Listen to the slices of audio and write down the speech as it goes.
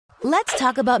Let's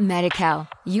talk about Medi-Cal.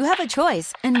 You have a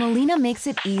choice, and Molina makes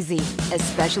it easy,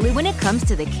 especially when it comes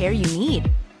to the care you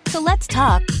need. So let's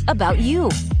talk about you,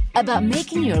 about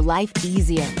making your life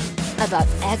easier, about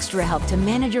extra help to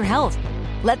manage your health.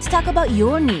 Let's talk about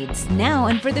your needs now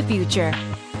and for the future.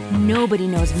 Nobody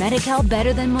knows Medi-Cal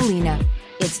better than Molina.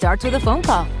 It starts with a phone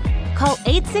call. Call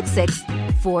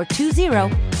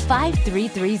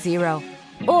 866-420-5330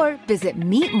 or visit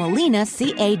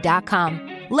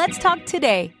meetmolinaca.com. Let's talk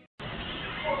today.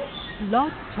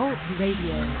 Blog Talk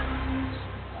Radio.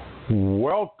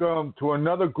 Welcome to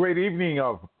another great evening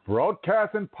of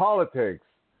Broadcast and Politics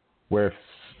with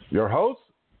your host,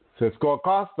 Cisco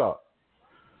Acosta.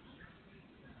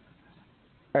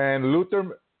 And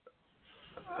Luther.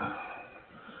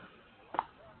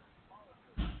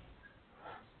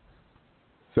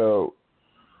 So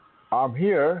I'm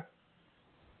here.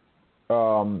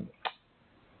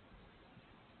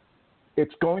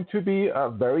 It's going to be a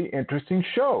very interesting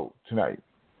show tonight.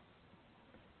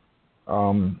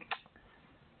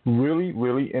 Really,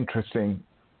 really interesting.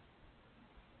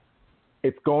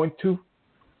 It's going to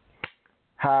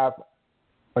have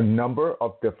a number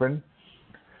of different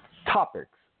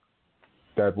topics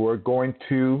that we're going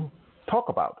to talk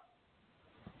about.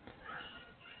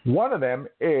 One of them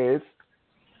is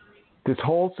this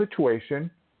whole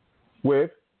situation with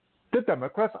the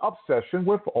Democrats' obsession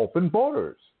with open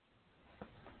borders.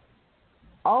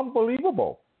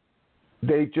 Unbelievable.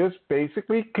 They just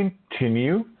basically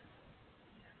continue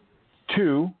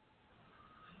to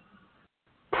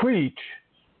preach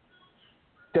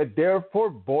that they're for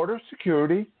border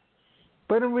security,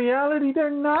 but in reality,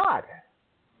 they're not.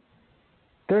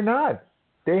 They're not.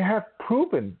 They have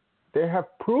proven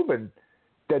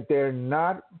that they're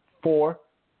not for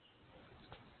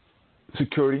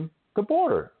securing the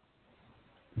border.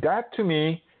 That to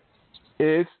me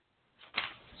is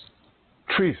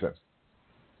treason.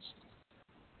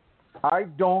 I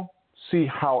don't see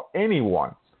how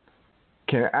anyone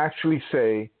can actually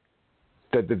say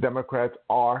that the Democrats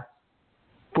are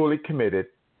fully committed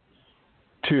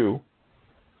to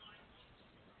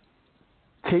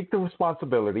take the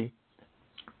responsibility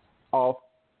of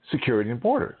securing the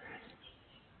border.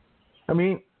 I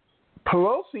mean,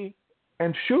 Pelosi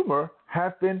and Schumer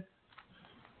have been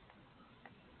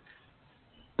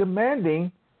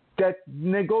demanding that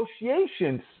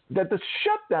negotiations, that the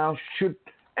shutdown should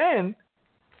end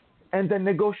and the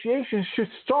negotiations should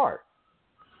start.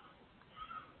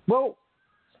 Well,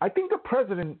 I think the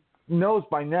president knows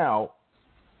by now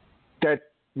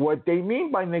that what they mean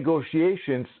by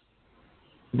negotiations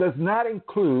does not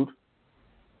include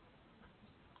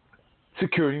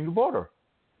securing the border.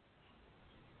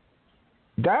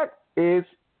 That is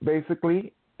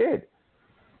basically it.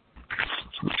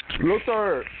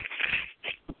 Luther,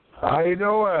 how you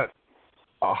doing?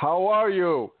 How are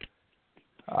you?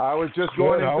 I was just Good.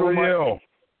 going How into are you?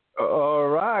 All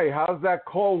right. How's that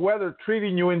cold weather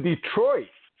treating you in Detroit,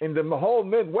 in the whole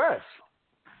Midwest?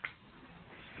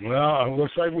 Well, it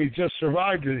looks like we just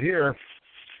survived it here.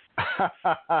 It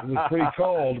was pretty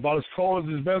cold, about as cold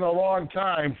as it's been in a long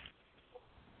time.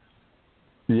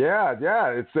 Yeah.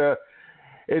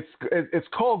 It's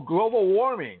called global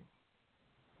warming.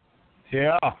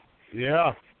 Yeah.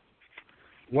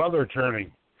 Weather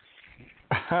turning.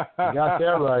 You got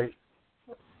that right.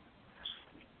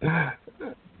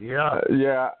 Yeah.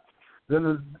 Yeah.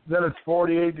 Then it's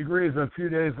 48 degrees a few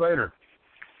days later.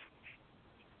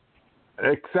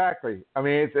 Exactly. I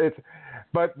mean,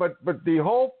 but the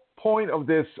whole point of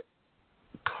this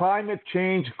climate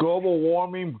change, global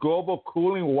warming, global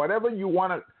cooling, whatever you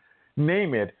want to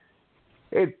name it,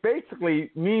 it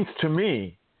basically means to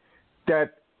me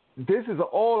that this is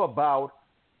all about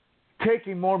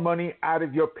taking more money out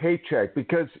of your paycheck,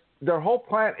 because their whole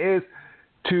plan is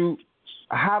to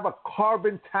have a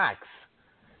carbon tax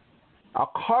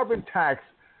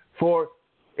for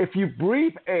if you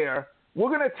breathe air,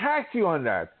 we're going to tax you on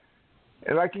that.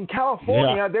 And like in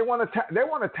California, they want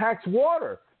to tax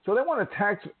water, so they want to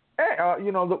tax air,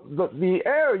 the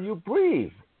air you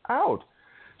breathe out.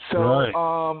 So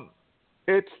right.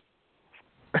 It's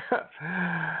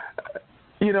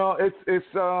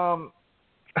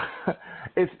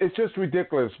it's just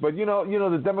ridiculous. But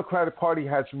the Democratic Party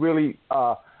has really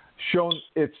shown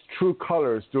its true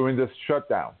colors during this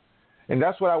shutdown, and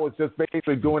that's what I was just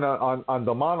basically doing on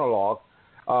the monologue.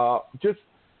 They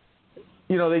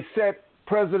said,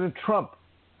 President Trump,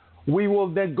 we will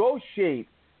negotiate,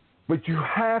 but you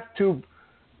have to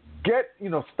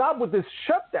stop with this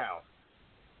shutdown.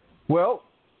 Well,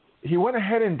 he went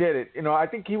ahead and did it. I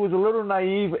think he was a little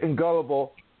naive and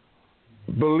gullible,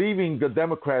 believing the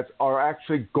Democrats are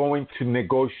actually going to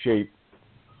negotiate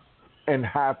and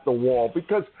have the wall,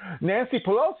 because Nancy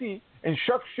Pelosi and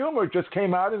Chuck Schumer just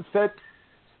came out and said,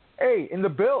 hey, in the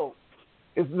bill,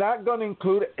 it's not going to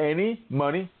include any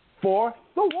money for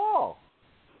the wall.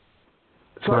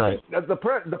 So right. the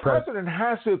president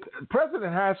has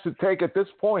to take at this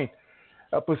point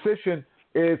a position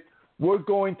is we're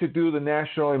going to do the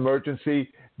national emergency,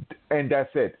 and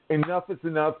that's it. Enough is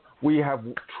enough. We have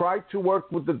tried to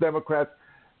work with the Democrats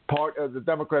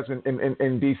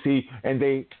in D.C., and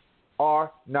they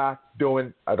are not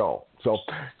doing at all. So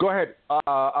go ahead.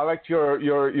 I like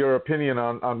your opinion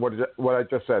on what I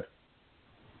just said.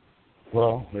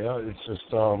 Well, yeah, it's just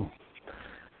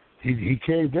he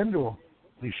caved into him.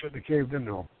 He shouldn't have caved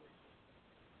into him.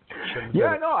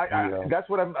 Yeah, no, that's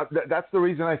what I'm. That's the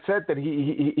reason I said that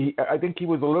he I think he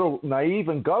was a little naive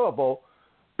and gullible,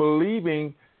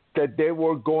 believing that they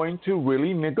were going to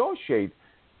really negotiate.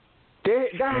 That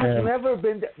has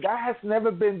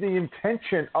never been the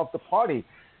intention of the party.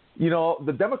 You know,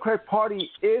 the Democrat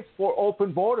Party is for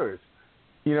open borders.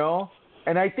 You know,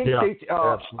 and I think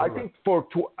I think for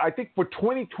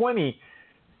 2020,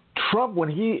 Trump, when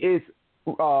he is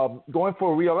going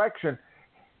for re-election,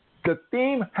 the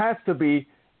theme has to be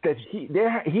that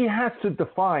he has to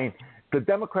define the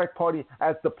Democrat Party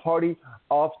as the party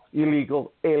of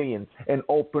illegal aliens and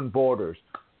open borders,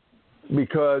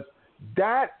 because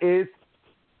that is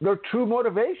their true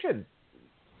motivation,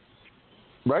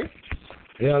 right?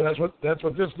 Yeah, that's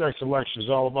what this next election is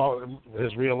all about.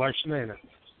 His re-election, ain't it?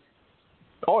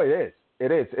 Oh, it is.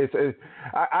 It is.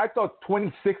 I thought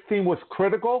 2016 was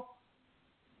critical.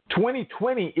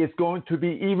 2020 is going to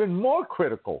be even more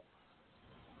critical,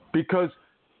 because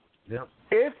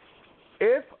if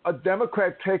a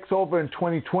Democrat takes over in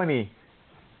 2020,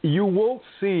 you will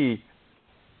see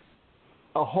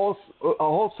a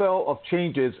wholesale of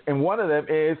changes, and one of them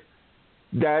is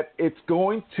that it's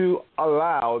going to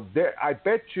allow. I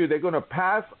bet you they're going to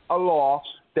pass a law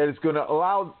that is going to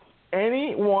allow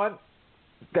anyone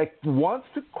that wants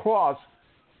to cross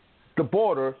the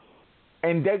border,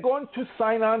 and they're going to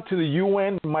sign on to the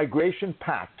UN Migration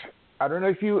Pact. I don't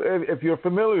know if you're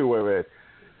familiar with it,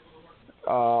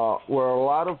 where a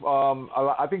lot of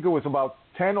I think it was about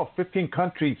 10 or 15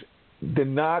 countries did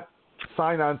not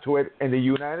sign on to it, and the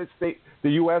United States,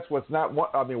 the U.S. was not one.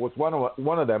 I mean, was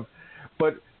one of them.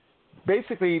 But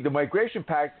basically, the Migration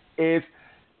Pact is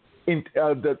in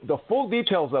the full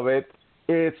details of it.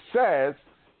 It says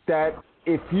that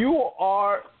if you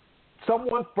are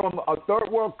someone from a third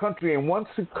world country and wants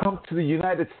to come to the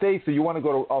United States, or you want to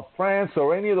go to France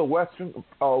or any of the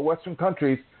Western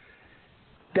countries,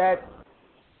 that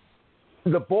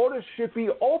the borders should be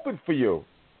open for you.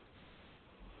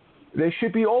 They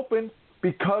should be open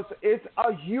because it's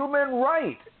a human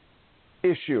right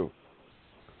issue.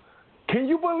 Can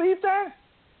you believe that?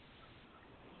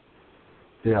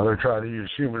 Yeah, they're trying to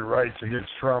use human rights against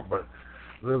Trump, but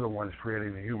they're the ones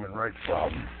creating the human rights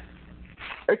problem.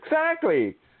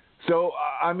 Exactly. So,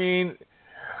 I mean,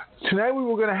 tonight we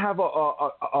were going to have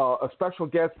a special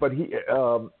guest, but he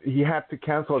had to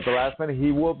cancel at the last minute.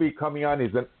 He will be coming on.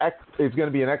 He's going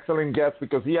to be an excellent guest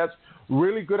because he has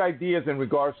really good ideas in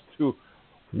regards to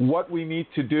what we need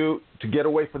to do to get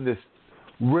away from this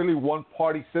really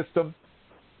one-party system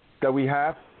that we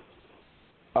have.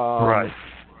 Right.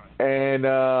 And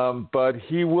but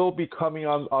he will be coming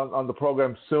on the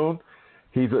program soon.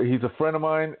 He's a friend of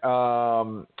mine.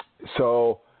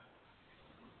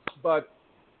 But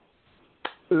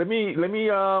let me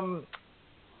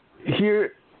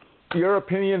hear your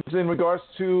opinions in regards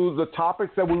to the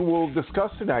topics that we will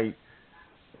discuss tonight.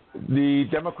 The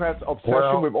Democrats'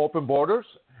 obsession with open borders,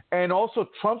 and also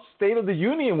Trump's State of the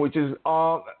Union, which is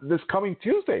this coming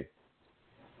Tuesday.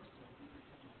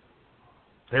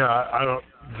 Yeah, I don't.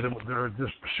 They're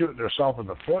just shooting themselves in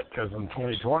the foot because in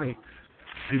 2020,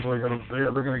 people are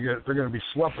they're going to be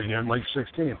swept again like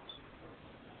 16.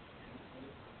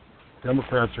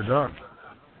 Democrats are done.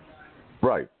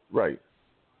 Right.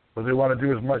 But they want to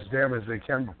do as much damage as they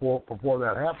can before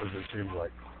that happens. It seems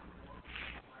like.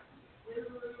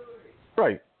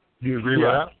 Right. Do you agree with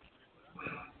that?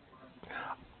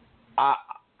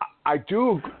 I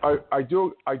do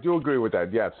agree with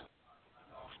that. Yes.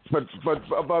 But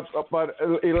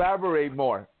elaborate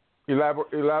more.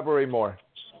 Elaborate more.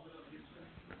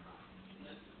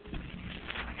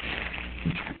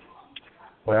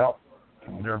 Well,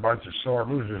 they're a bunch of sore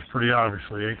losers, pretty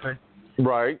obviously, ain't they?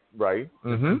 Right.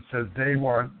 Mm-hmm. It says day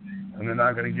one, and they're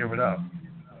not going to give it up.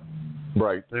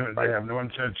 Right. They have no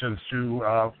intentions to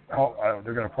help.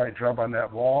 They're going to fight Trump on that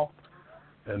wall,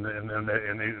 and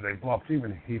they bluffed him,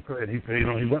 and he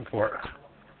went for it.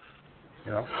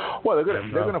 You know. Well, they're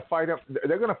going to fight him.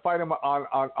 They're going to fight him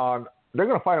on. They're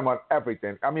going to fight him on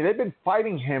everything. I mean, they've been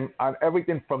fighting him on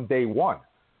everything from day one.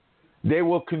 They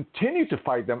will continue to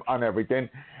fight them on everything.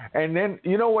 And then,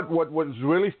 you know what was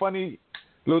really funny,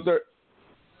 Luther?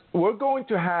 We're going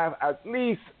to have at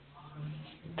least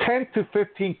 10 to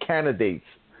 15 candidates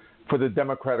for the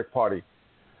Democratic Party.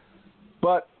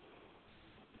 But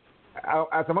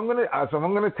as I'm going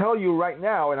to tell you right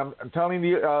now, and I'm telling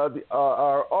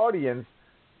our audience,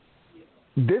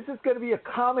 this is going to be a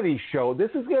comedy show.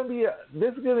 This is going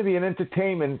to be an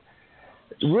entertainment,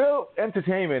 real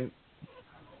entertainment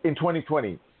in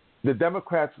 2020. The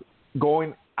Democrats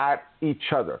going at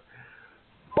each other.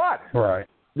 But right.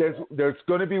 There's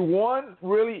going to be one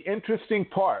really interesting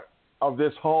part of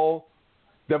this whole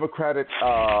Democratic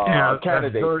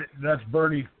candidate. That's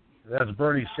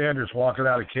Bernie Sanders walking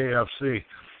out of KFC.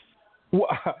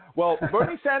 Well,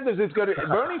 Bernie Sanders is going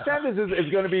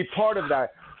to be part of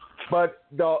that. But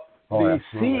the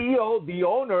CEO, the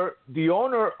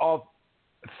owner of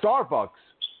Starbucks,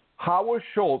 Howard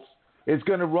Schultz, is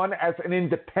going to run as an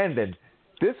independent.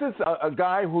 This is a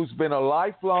guy who's been a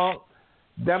lifelong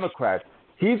Democrat.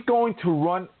 He's going to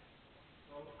run,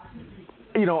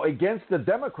 against the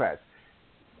Democrats.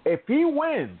 If he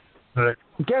wins,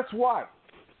 guess what?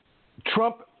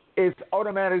 Trump is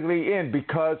automatically in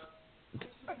because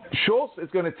Schultz is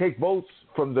going to take votes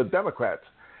from the Democrats.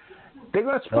 They're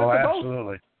going to split the votes.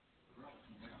 Absolutely.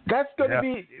 That's going to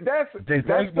be.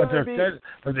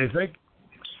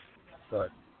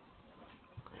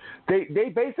 They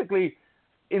basically,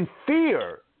 in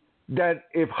fear that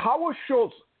if Howard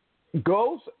Schultz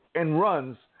goes and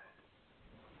runs,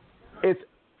 it's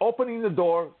opening the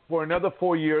door for another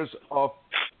 4 years of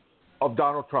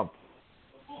Donald Trump.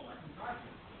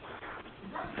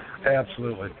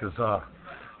 Absolutely, because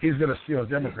he's going to steal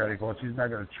Democratic votes. He's not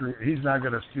going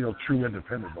to steal true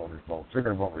independent voters' votes. They're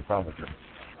going to vote Republican.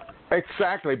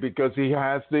 Exactly, because he's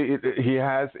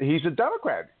a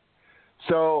Democrat.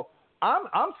 So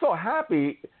I'm so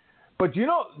happy. But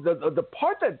the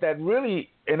part that really,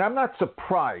 and I'm not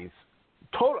surprised.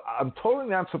 I'm totally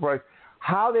not surprised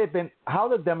how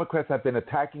the Democrats have been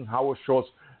attacking Howard Schultz,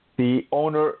 the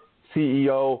owner,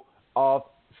 CEO of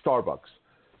Starbucks.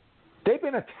 They've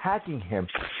been attacking him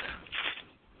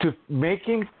to make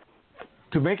him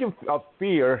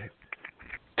fear,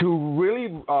 to really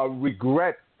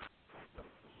regret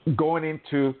going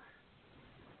into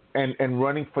and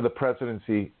running for the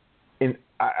presidency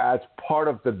as part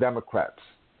of the Democrats.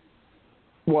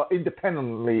 Well,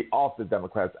 independently of the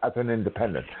Democrats as an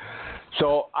independent.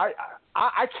 So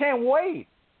I can't wait.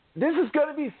 This is going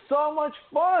to be so much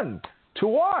fun to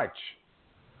watch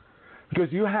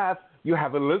because you have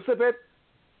Elizabeth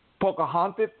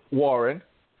Pocahontas Warren,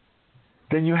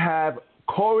 then you have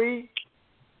Cory,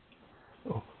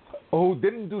 who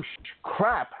didn't do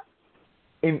crap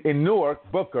in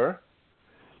Newark, Booker.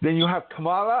 Then you have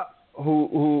Kamala,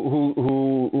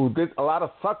 who did a lot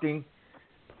of sucking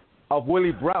of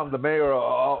Willie Brown, the mayor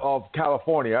of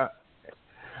California.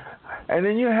 And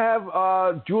then you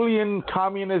have Julian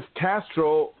Communist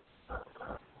Castro,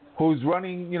 who's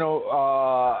running, who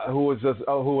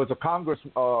was a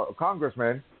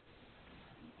congressman.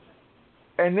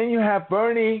 And then you have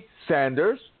Bernie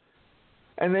Sanders,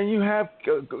 and then you have,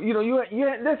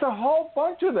 there's a whole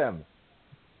bunch of them.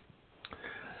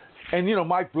 And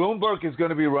Mike Bloomberg is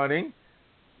going to be running.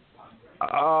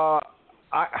 I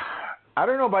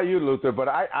don't know about you, Luther, but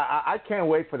I can't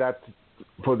wait for that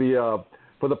for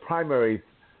the primaries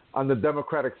on the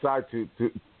Democratic side to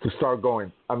start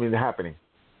going. I mean, happening.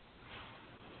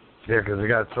 Yeah, because they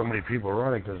got so many people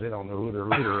running because they don't know who their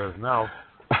leader is now.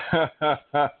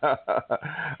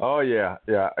 Oh yeah.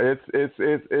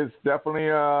 It's definitely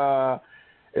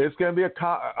it's going to be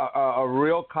a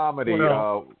real comedy.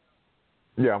 Well,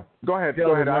 yeah, go ahead.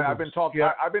 I've been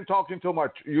talking too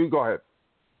much. You go ahead.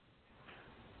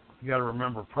 You got to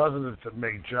remember, presidents that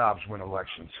make jobs win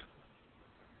elections,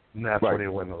 and that's what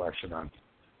he'll win the election on.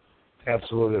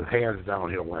 Absolutely, hands down,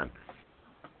 he'll win.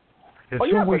 It's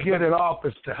who we get in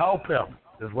office to help him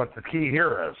is what the key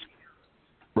here is.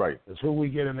 Right. It's who we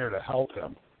get in there to help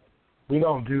him. We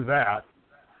don't do that.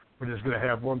 We're just going to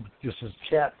have this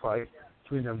cat fight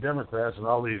between them Democrats and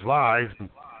all these lies and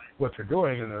what they're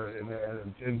doing,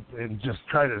 and just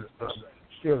try to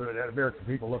steer the American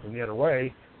people looking the other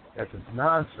way. That's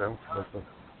nonsense. But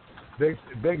the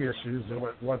big issues and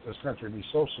what want this country to be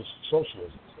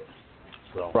socialism.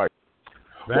 So, right.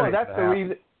 Well, that's the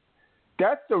reason.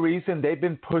 That's the reason they've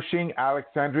been pushing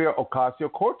Alexandria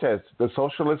Ocasio-Cortez, the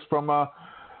socialist from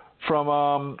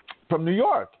New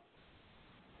York,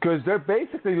 because they're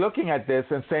basically looking at this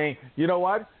and saying, you know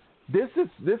what, this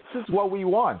is what we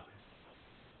want.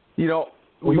 You know,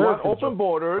 we want open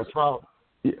borders.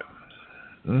 Yeah.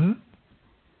 Mm-hmm.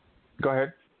 Go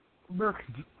ahead.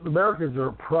 Americans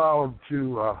are proud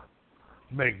to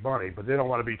make money, but they don't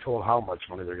want to be told how much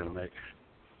money they're going to make.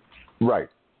 Right.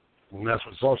 And that's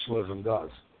what socialism does.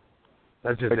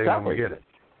 That's just they don't get it.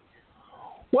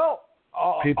 Well,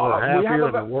 people are happier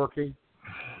and they're working.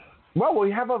 Well,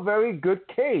 we have a very good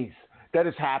case that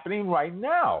is happening right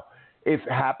now. It's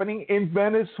happening in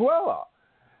Venezuela.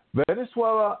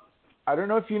 Venezuela, I don't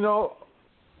know if you know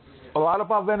a lot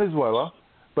about Venezuela,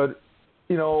 but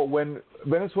you know, when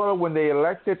they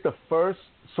elected the first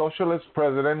socialist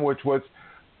president, which was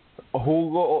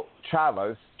Hugo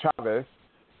Chavez,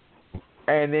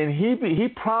 and then he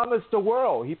promised the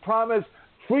world. He promised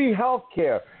free health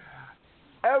care,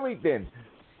 everything.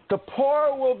 The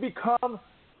poor will become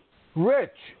rich,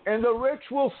 and the rich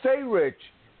will stay rich.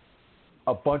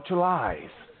 A bunch of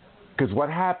lies. Because what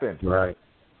happened? Right.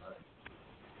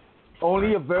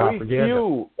 Only very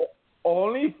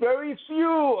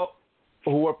few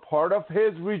who were part of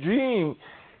his regime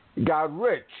got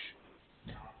rich.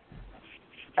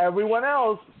 Everyone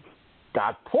else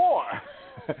got poor.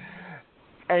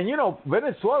 And you know,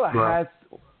 Venezuela has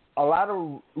a lot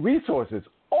of resources,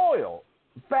 oil,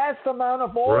 vast amount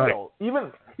of oil,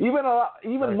 even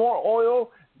more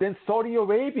oil than Saudi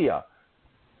Arabia.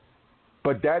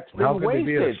 But that's been wasted. How could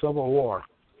there be a civil war?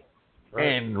 Right.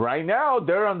 And right now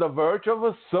they're on the verge of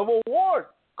a civil war.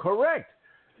 Correct.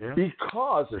 Yeah.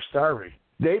 Because they're starving.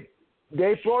 They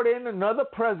brought in another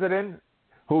president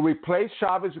who replaced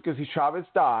Chavez because Chavez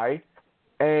died,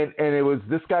 and it was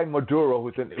this guy Maduro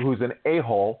who's an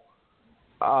a-hole,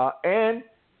 and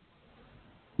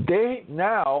they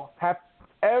now have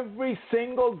every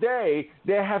single day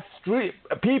they have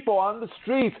people on the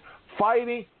streets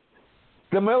fighting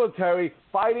the military,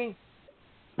 fighting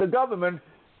the government.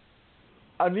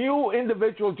 A new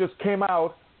individual just came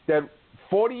out that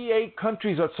 48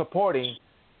 countries are supporting,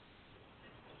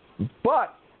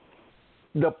 but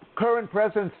the current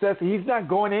president says he's not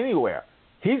going anywhere.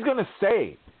 He's going to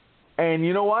stay. And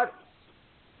you know what?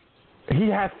 He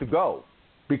has to go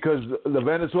because the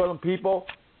Venezuelan people,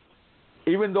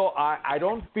 even though I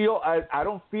don't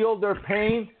feel their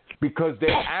pain because they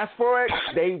asked for it,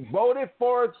 they voted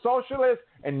for socialists,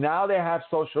 and now they have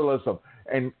socialism.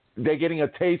 And they're getting a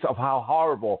taste of how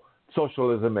horrible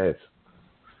socialism is.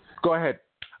 Go ahead.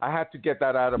 I had to get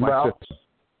that out of my system.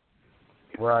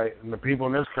 Right. And the people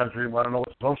in this country want to know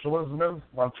what socialism is.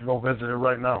 Why don't you go visit it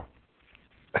right now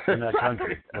in that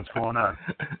country? What's going on?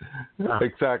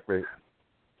 Exactly.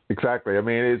 I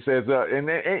mean, it's and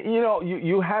you know,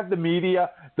 you have the media.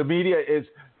 The media is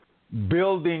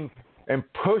building and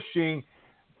pushing,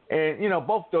 and you know,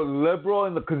 both the liberal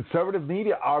and the conservative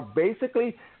media are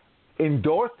basically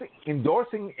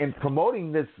endorsing and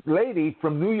promoting this lady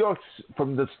from New York,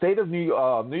 from the state of New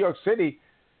York City,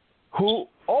 who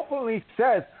openly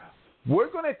says, we're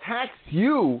going to tax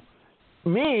you,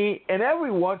 me, and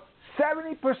everyone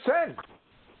 70%.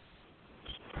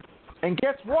 And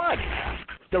guess what?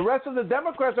 The rest of the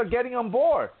Democrats are getting on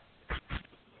board.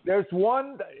 There's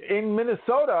one in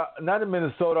Minnesota, not in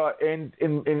Minnesota, in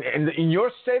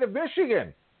your state of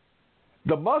Michigan.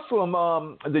 The Muslim,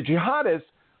 the jihadist,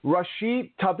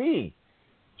 Rashid Tlaib,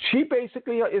 she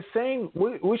basically is saying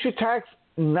we should tax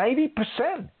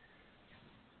 90%.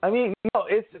 I mean, you know,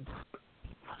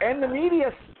 and the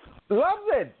media loves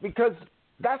it because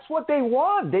that's what they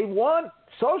want. They want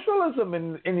socialism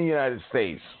in the United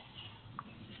States.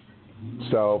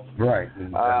 So right.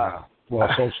 Well,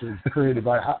 socialism is created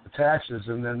by taxes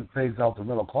and then pays out the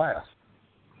middle class.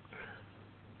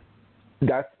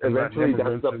 That's eventually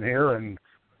that's in here and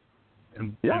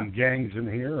gangs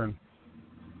in here and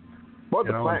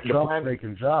Trump's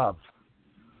making jobs.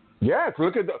 Yes,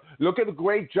 look at the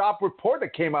great job report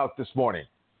that came out this morning.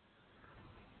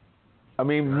 I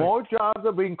mean, more jobs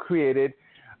are being created,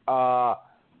 but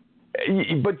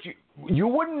you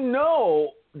wouldn't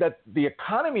know that the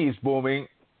economy is booming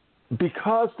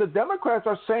because the Democrats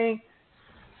are saying,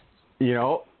 you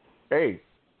know, hey,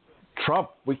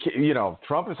 Trump,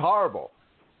 Trump is horrible.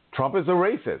 Trump is a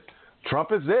racist.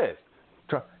 Trump is this.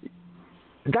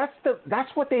 That's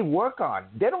what they work on.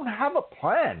 They don't have a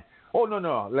plan. Oh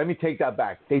no, let me take that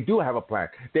back. They do have a plan.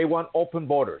 They want open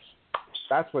borders.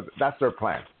 That's their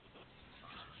plan.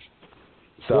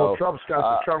 So well, Trump's got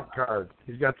the Trump card.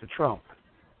 He's got the Trump.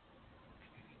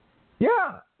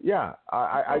 Yeah.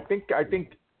 I think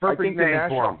perfect name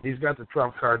for him. He's got the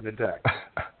Trump card in the deck.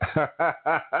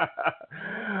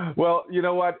 Well, you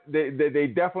know what? They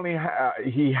definitely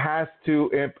he has to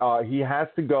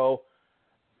go.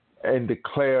 and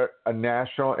declare a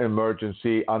national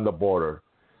emergency on the border.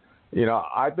 You know,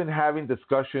 I've been having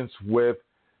discussions with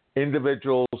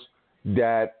individuals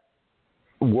that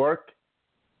work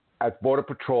at Border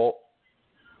Patrol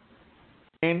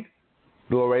in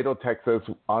Laredo, Texas,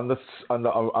 on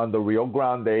the Rio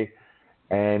Grande,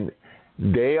 and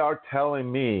they are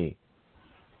telling me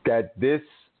that this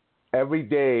every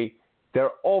day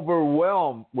they're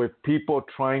overwhelmed with people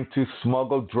trying to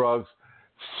smuggle drugs,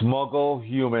 smuggle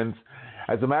humans.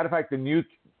 As a matter of fact, the new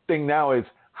thing now is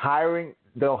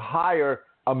they'll hire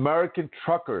American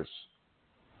truckers.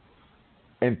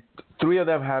 And 3 of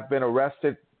them have been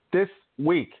arrested this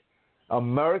week.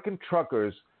 American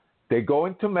truckers, they go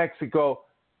into Mexico.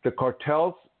 The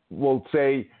cartels will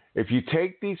say, if you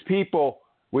take these people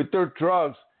with their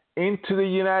drugs into the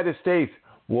United States,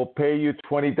 we'll pay you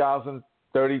 $20,000,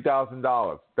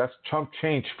 $30,000. That's chump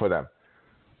change for them.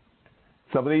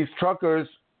 Some of these truckers,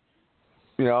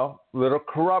 you know, little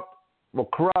corrupt.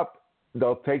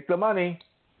 They'll take the money,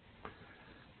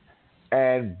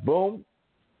 and boom,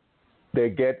 they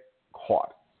get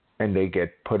caught, and they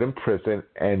get put in prison,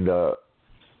 and the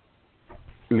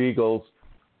illegals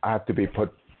have to be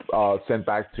sent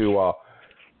back to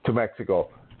Mexico.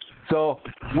 So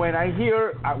when I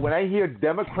hear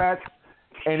Democrats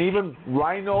and even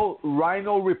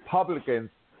rhino Republicans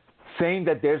saying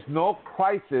that there's no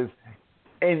crisis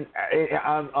on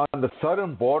the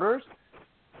southern borders,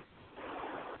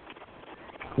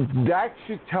 that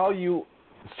should tell you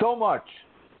so much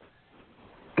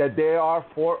that they are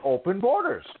for open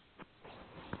borders.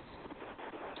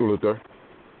 Luther.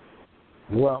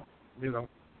 Well, you know,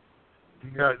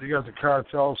 you got the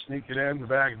cartel sneaking in the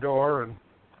back door, and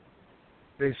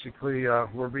basically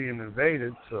we're being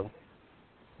invaded. So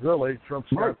really, Trump's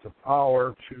got the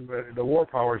power to the War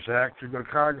Powers Act to go to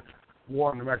Congress,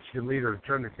 warn the Mexican leader to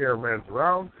turn the caravans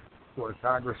around. Go to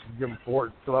Congress and give them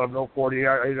to let them know 48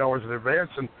 hours in advance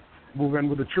and move in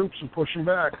with the troops and push them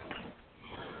back.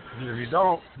 And if you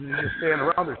don't, you just stand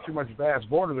around. There's too much vast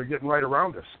border. They're getting right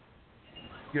around us,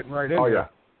 getting right in. Oh, there. yeah.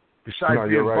 Besides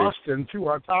being right. bussed in, too,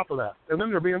 on top of that. And then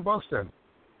they're being bussed in.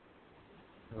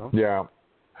 You know? Yeah.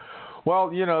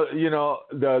 Well, you know,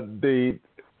 they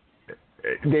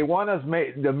want us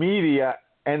the media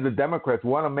and the Democrats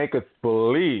want to make us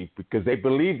believe, because they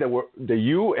believe that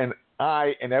you and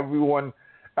I and everyone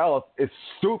else is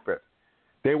stupid.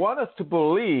 They want us to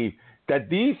believe that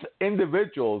these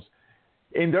individuals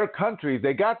in their countries,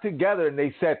 they got together and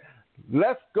they said,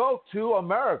 let's go to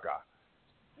America.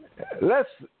 Let's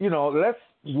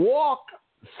walk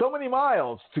so many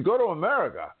miles to go to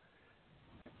America.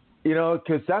 You know,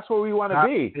 because that's where we want to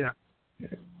be. Yeah.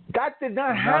 That did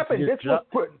not happen. This was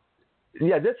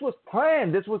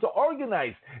planned. This was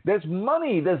organized. There's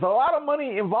money. There's a lot of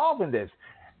money involved in this.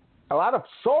 A lot of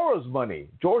Soros money,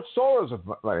 George Soros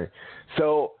money.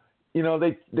 So, you know,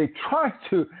 they try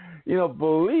to, you know,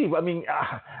 believe. I mean,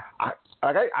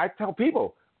 I tell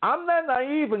people, I'm not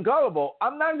naive and gullible.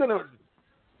 I'm not going to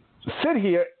sit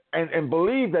here and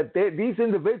believe that these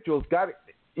individuals got,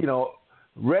 you know,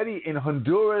 ready in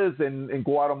Honduras and in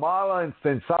Guatemala and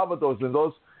San Salvador and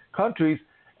those countries,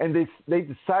 and they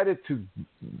decided to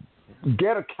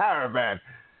get a caravan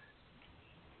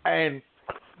and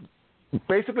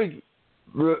basically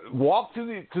walk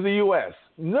to the U.S.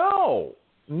 No.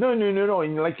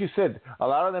 And like you said, a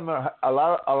lot of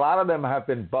them have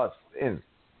been bussed in.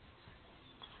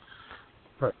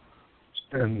 Right.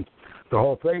 And the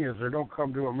whole thing is they don't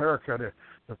come to America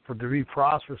to be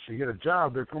prosperous and get a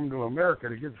job. They're coming to America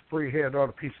to get free hand out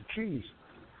a piece of cheese.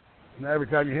 And every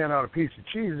time you hand out a piece of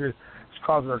cheese, it's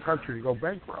causing our country to go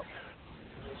bankrupt.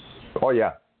 Oh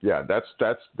yeah, that's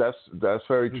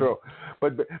very true.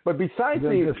 But besides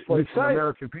the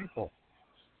American people.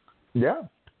 Yeah.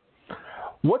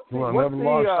 What's living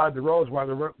alongside the roads while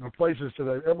they're renting places to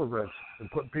the immigrants and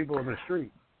putting people in the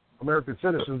street, American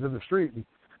citizens in the street, and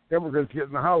immigrants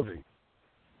getting the housing.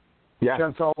 Yeah.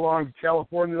 Fence all along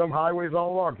California, them highways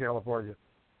all along California.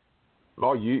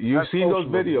 Oh, you've seen those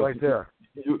videos right there.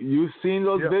 You've seen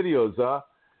those videos, huh?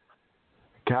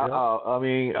 I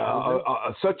mean,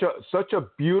 such a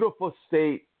beautiful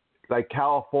state like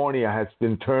California has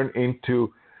been turned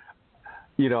into,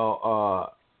 you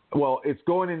know, well, it's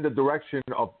going in the direction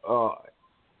of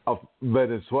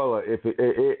Venezuela if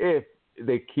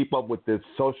they keep up with this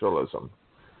socialism.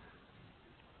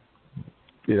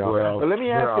 You know, well, let me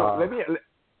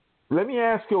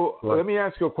ask you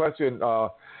a question,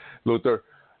 Luther.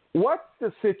 What's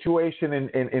the situation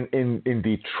in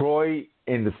Detroit,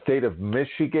 in the state of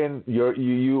Michigan?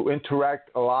 You interact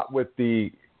a lot with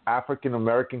the African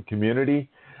American community,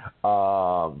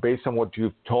 based on what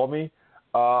you've told me.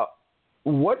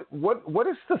 what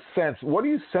is the sense? What are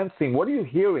you sensing? What are you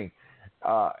hearing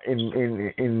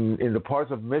in the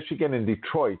parts of Michigan and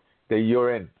Detroit that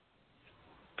you're in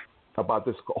about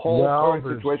this whole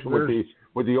current situation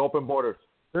with the open borders?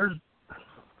 There's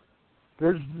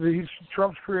these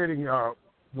Trump's creating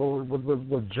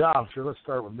with jobs. Here, let's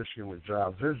start with Michigan with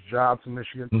jobs. There's jobs in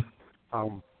Michigan,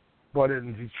 but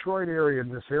in the Detroit area, in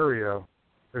this area,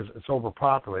 it's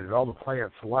overpopulated. All the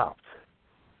plants left,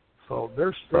 so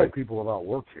there's still people without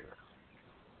work here.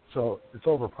 So it's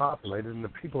overpopulated, and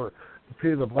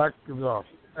the black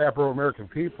Afro-American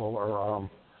people are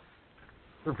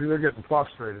they're getting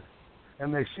frustrated,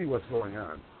 and they see what's going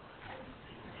on.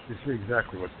 They see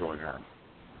exactly what's going on.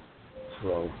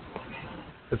 So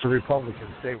it's a Republican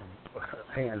state,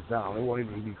 hands down. It won't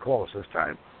even be close this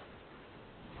time.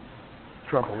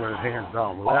 Trump will win it hands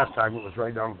down. The last time it was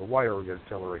right down to the wire against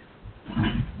Hillary.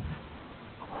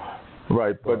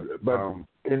 Right, but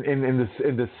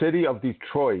in the city of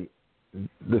Detroit,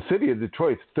 the city of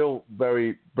Detroit is still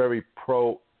very, very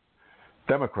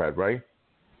pro-Democrat, right?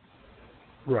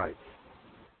 Right.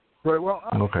 Right. Well,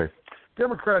 okay.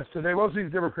 Democrats today, most of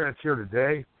these Democrats here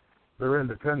today, they're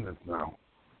independent now.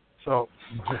 So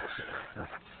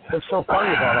what's so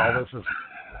funny about all this is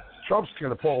Trump's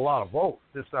going to pull a lot of votes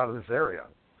just out of this area,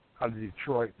 out of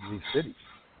Detroit and these cities.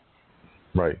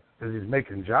 Right. Because he's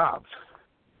making jobs.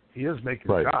 He is making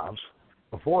jobs.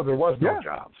 Before there was no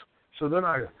jobs. So then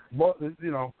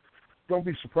don't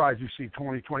be surprised you see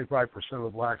 20-25% of the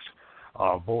blacks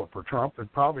vote for Trump. It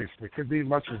could be as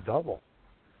much as double.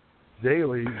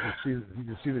 Daily, you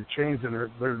can see the change, and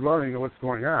they're learning what's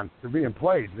going on. They're being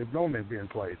played. They've known they're being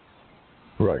played.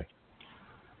 Right.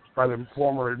 By the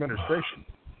former administration.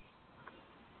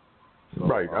 So,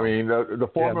 right. I mean, the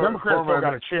former Democrats don't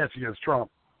got a chance against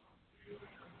Trump.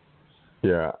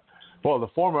 Yeah. Well, the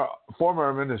former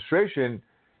administration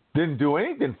didn't do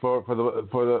anything for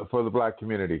the black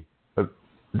community.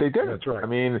 They didn't. That's right. I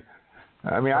mean,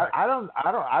 I don't.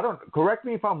 Correct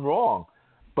me if I'm wrong,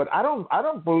 but I don't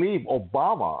believe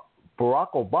Barack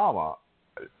Obama,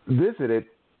 visited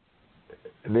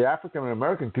the African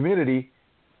American community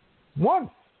once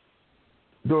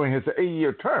during his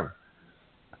 8-year term.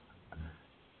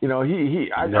 You know, I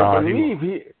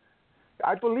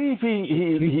believe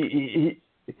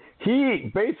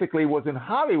he basically was in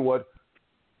Hollywood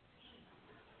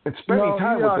and spending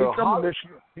time with the Hollywood.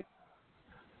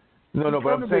 No,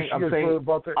 but I'm saying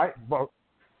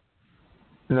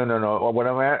No. What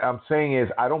I'm saying is,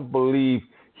 I don't believe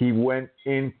he went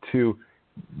into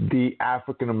the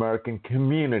African American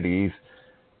communities.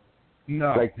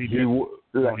 No, he didn't.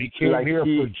 He came here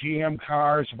for GM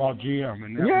cars, about GM,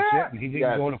 and that was it. And he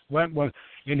didn't go to Flint,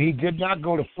 and he did not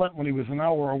go to Flint when he was an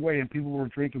hour away, and people were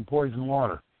drinking poison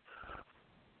water.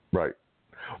 Right,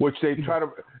 which they try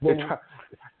to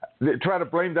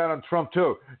blame that on Trump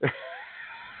too.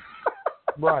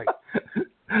 Right.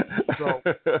 So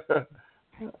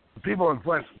people in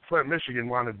Flint, Michigan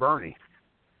wanted Bernie.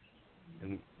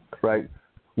 And, right.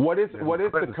 What is the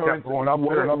current going up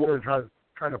there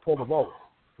trying to pull the vote?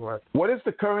 What is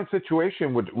the current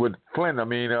situation with Flint? I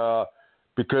mean,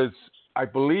 because I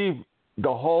believe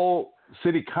the whole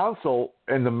city council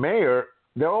and the mayor,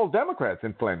 they're all Democrats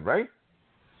in Flint, right?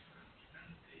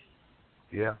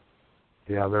 Yeah,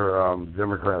 they're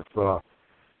Democrats. The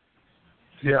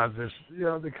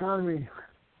economy,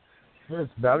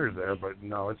 it's better there, but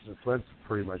no, Flint's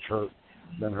pretty much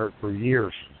been hurt for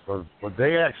years. But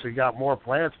they actually got more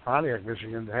plants. Pontiac,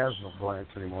 Michigan has no plants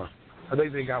anymore. I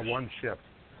think they got one shift.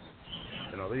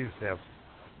 You know, they used to have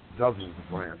dozens of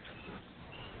plants.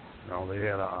 You know, they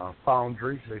had a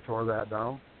foundry. They tore that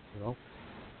down. You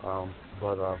know,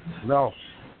 no,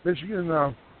 Michigan.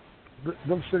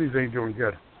 Them cities ain't doing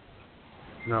good.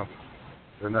 No,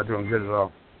 they're not doing good at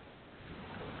all.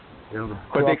 You know, the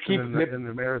corruption in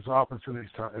the mayor's office in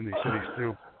these cities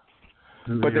too.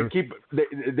 But they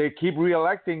keep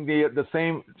reelecting the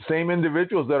same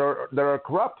individuals that are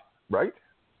corrupt, right?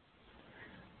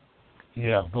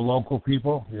 Yeah, the local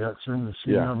people. Yeah, it certainly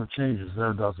never changes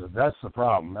there, does it? That's the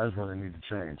problem. That's where they need to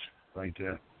change, right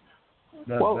there.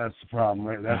 That's the problem.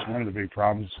 Right? That's one of the big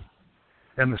problems.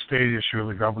 And the state issue of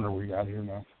the governor we got here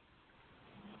now.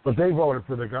 But they voted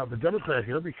for the Democrat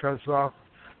here because the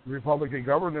Republican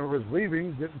governor was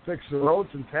leaving, didn't fix the roads,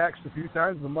 and taxed a few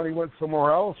times. The money went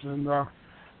somewhere else, and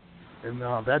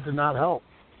that did not help.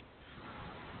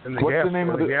 And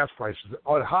the gas prices.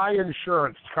 High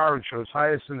insurance, car insurance,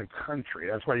 highest in the country.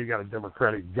 That's why you got a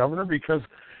Democratic governor, because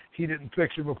he didn't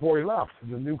fix it before he left.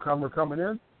 The newcomer coming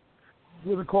in, it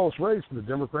was a close race, and the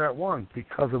Democrat won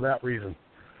because of that reason.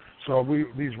 So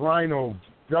these rhino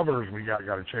governors we got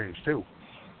to change too.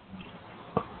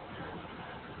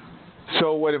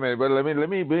 So wait a minute, but let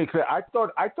me be clear. I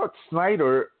thought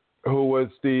Snyder, who was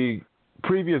the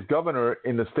previous governor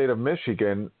in the state of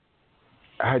Michigan,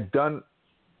 had done.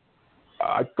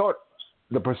 I thought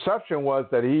the perception was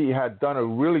that he had done a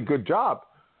really good job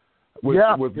with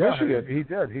Michigan. He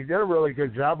did. He did a really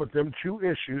good job with them two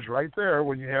issues right there.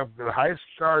 When you have the highest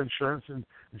car insurance in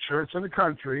the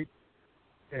country,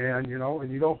 and you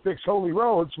don't fix holy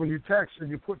roads when you tax and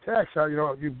you put tax out.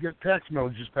 You get tax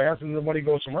millages passed, and the money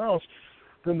goes somewhere else.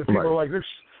 Then the people are like, this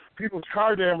people's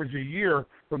car damage a year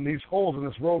from these holes in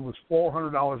this road was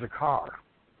 $400 a car.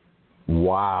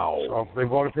 Wow. So they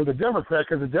voted for the Democrat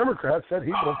because the Democrat said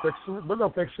they're going to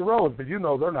fix the roads, but they're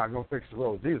not going to fix the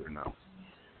roads either now.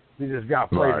 They just got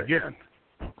played again.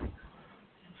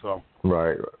 So.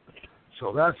 Right.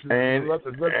 So that's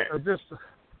just.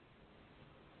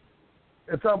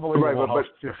 It's unbelievable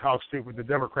how stupid the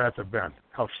Democrats have been.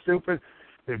 How stupid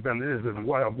they've been. It has been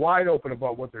wide open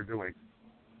about what they're doing.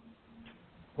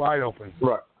 Wide open.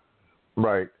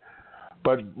 Right.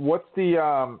 But what's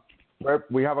the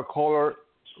we have a caller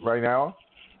right now.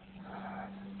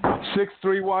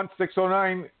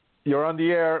 631-609. You're on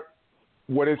the air.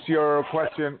 What is your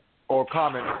question or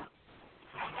comment?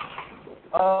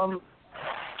 I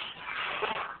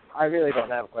really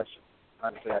don't have a question.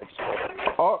 Honestly, I just.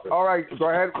 Oh, all right. Go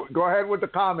ahead with the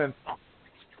comments.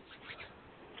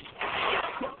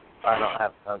 I don't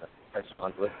have a comment. I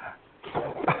respond to it.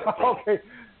 Okay.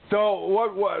 So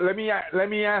what? Let me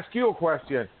ask you a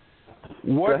question.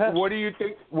 What do you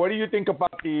think? What do you think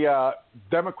about the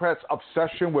Democrats'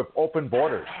 obsession with open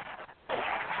borders?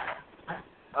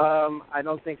 I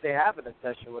don't think they have an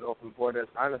obsession with open borders.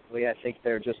 Honestly, I think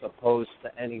they're just opposed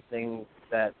to anything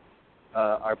that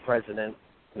our president,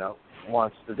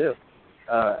 wants to do.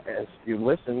 As you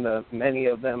listen, many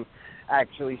of them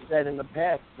actually said in the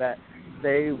past that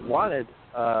they wanted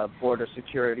border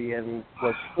security and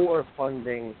was for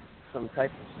funding some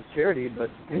type of security,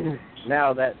 but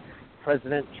now that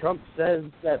President Trump says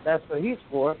that that's what he's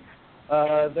for,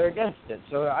 they're against it.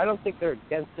 So I don't think they're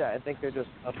against it. I think they're just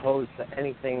opposed to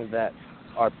anything that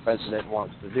our president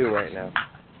wants to do right now.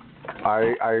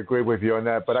 I agree with you on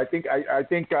that, but I think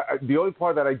the only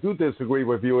part that I do disagree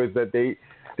with you is that they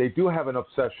do have an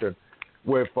obsession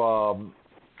with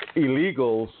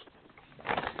illegals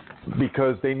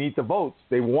because they need the votes.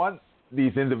 They want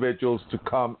these individuals to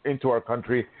come into our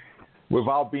country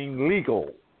without being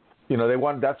legal. They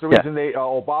want. That's the reason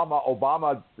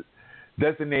Obama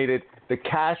designated the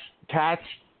catch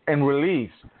and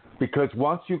release, because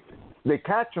once they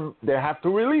catch them, they have to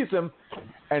release them,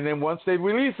 and then once they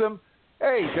release them,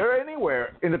 hey, they're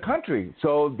anywhere in the country.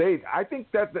 So I think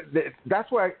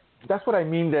that's what I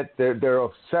mean, that they're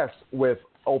obsessed with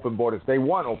open borders. They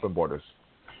want open borders.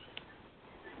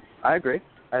 I agree.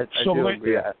 I do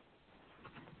agree.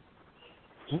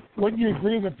 Wouldn't you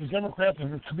agree that the Democrats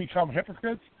have become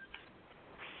hypocrites?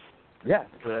 Yeah,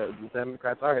 the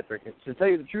Democrats are hypocrites. To tell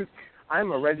you the truth,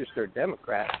 I'm a registered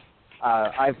Democrat.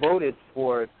 I voted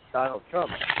for Donald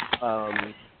Trump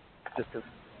just because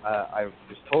I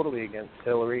was totally against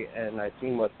Hillary, and I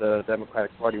seen what the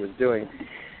Democratic Party was doing.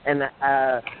 And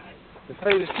to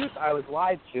tell you the truth, I was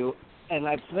lied to, and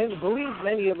I believe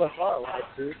many of us are lied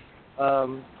to.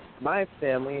 My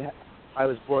family, I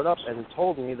was brought up and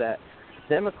told me that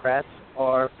Democrats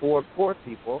are for poor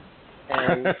people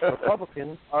and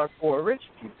Republicans are for rich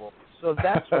people. So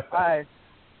that's what I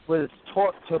was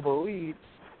taught to believe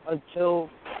until,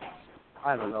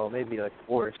 I don't know, maybe like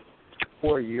 4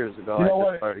 years ago, I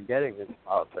just started getting into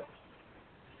politics.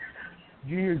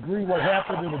 Do you agree what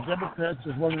happened to the Democrats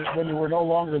is when they were no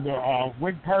longer the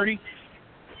Whig Party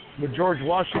with George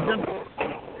Washington?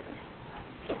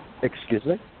 Excuse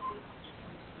me?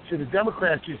 See, the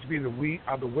Democrats used to be the Whig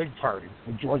Party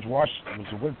when George Washington was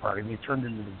the Whig Party, and they turned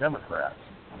into the Democrats.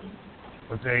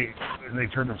 But they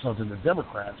turned themselves into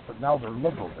Democrats, but now they're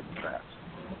liberal Democrats.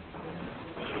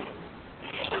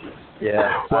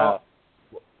 Yeah.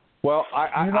 Well,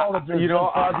 that there's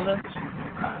presidents.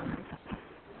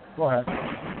 Go ahead.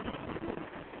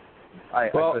 I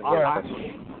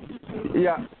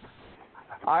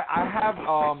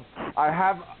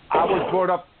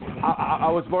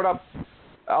was brought up.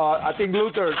 I think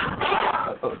Luther.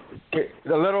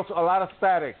 A lot of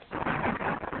static.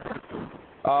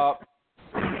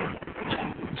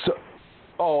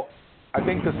 I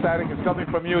think the static is coming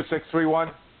from you,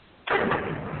 631.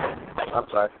 I'm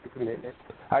sorry.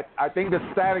 I think the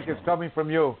static is coming from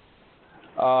you.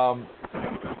 Are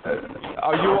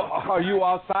you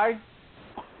outside?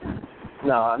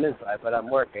 No, I'm inside, but I'm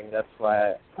working. That's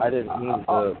why I didn't mean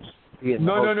to be in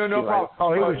the No problem.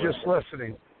 Oh, he was just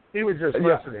listening. He was just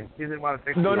listening. He didn't want to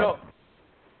take No.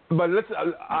 But listen,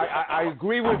 I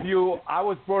agree with you. I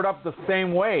was brought up the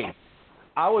same way.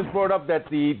 I was brought up that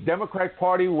the Democratic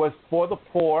Party was for the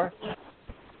poor,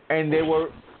 and they were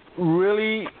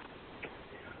really,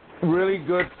 really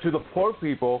good to the poor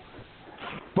people.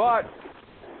 But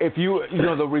if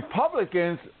the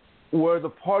Republicans were the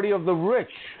party of the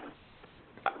rich,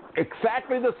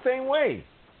 exactly the same way.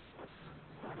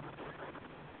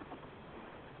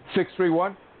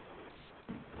 631.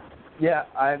 Yeah,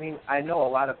 I mean, I know a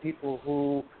lot of people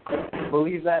who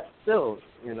believe that still,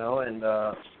 and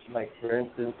like for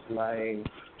instance, my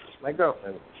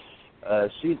girlfriend,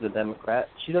 she's a Democrat.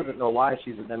 She doesn't know why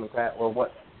she's a Democrat or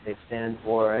what they stand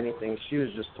for or anything. She was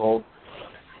just told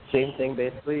same thing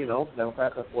basically.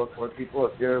 Democrats are for poor people.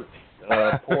 If you're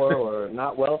poor or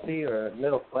not wealthy or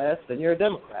middle class, then you're a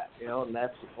Democrat. And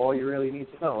that's all you really need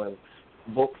to know. And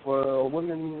vote for a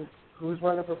woman who's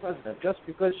running for president just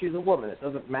because she's a woman. It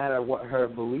doesn't matter what her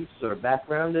beliefs or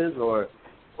background is or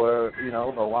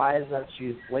the lies that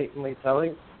she's blatantly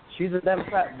telling. She's a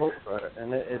Democrat. Vote for her,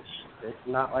 and it's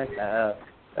not like that.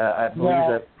 I believe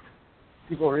that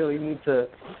people really need to.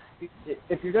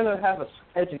 If you're going to have an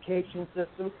education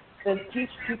system, then teach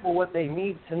people what they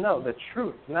need to know, the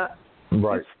truth, not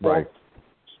right.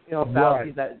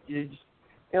 fallacies that you just,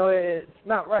 it's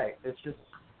not right. It's just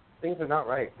things are not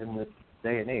right in this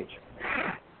day and age.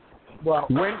 Well,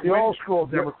 the old school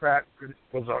Democrat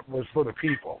was for the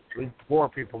people, the poor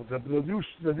people. The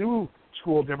new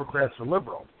school Democrats are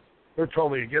liberal. They're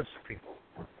totally against the people.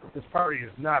 This party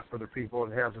is not for the people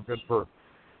and hasn't been for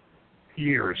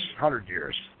years, 100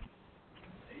 years.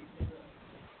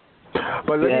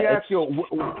 But let me ask you,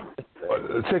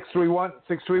 631.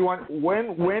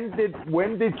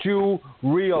 When did you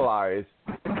realize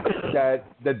that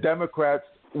the Democrats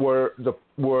were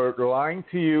lying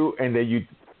to you and that you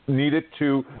needed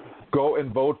to go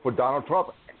and vote for Donald Trump?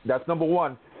 That's number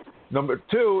one. Number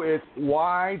two is,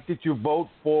 why did you vote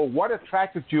for? What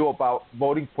attracted you about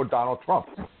voting for Donald Trump?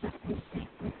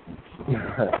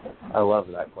 I love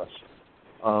that question.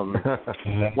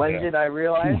 When did I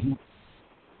realize?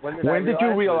 When did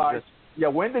you realize? Yeah,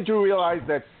 when did you realize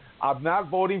that I'm not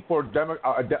voting for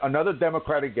another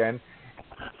Democrat again?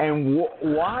 And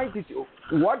why did you?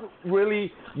 What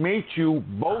really made you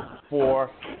vote for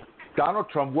Donald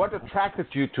Trump? What attracted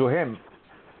you to him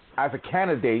as a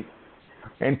candidate,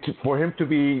 and for him to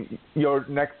be your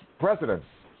next president?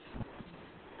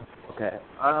 Okay.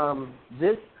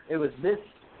 It was this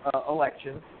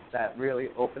election that really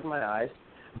opened my eyes.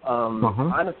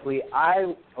 Honestly,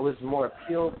 I was more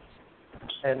appealed,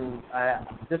 and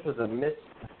this was a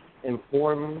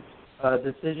misinformed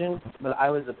decision, but I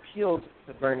was appealed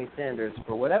to Bernie Sanders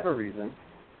for whatever reason.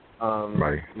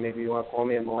 Right. Maybe you want to call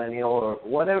me a millennial or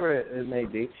whatever it may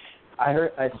be.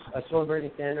 I saw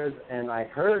Bernie Sanders, and I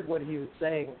heard what he was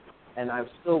saying, and I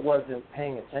still wasn't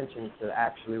paying attention to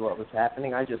actually what was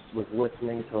happening. I just was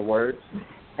listening to the words,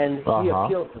 and he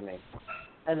appealed to me.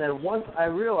 And then once I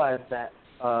realized that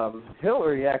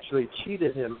Hillary actually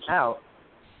cheated him out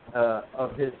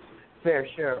of his fair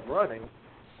share of running,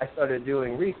 I started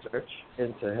doing research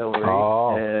into Hillary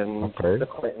and the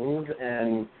Clintons,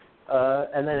 and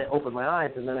then it opened my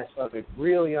eyes, and then I started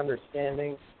really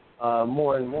understanding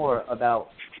more and more about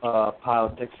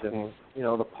politics and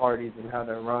the parties and how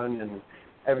they're run and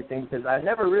everything, because I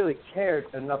never really cared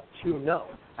enough to know.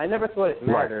 I never thought it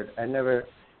mattered. Right.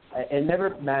 It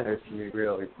never mattered to me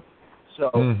really. So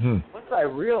once I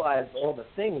realized all the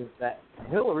things that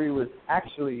Hillary was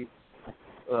actually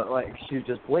she was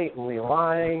just blatantly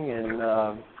lying, and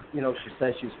she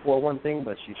says she's for one thing,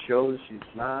 but she shows she's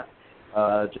not.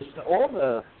 Just all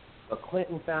the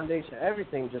Clinton Foundation,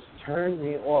 everything just turned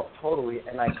me off totally,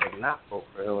 and I could not vote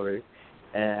for Hillary.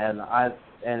 And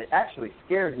it actually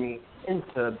scared me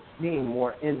into being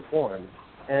more informed.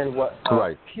 And what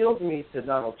appealed me to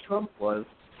Donald Trump was,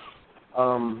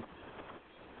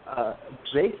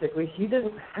 basically, he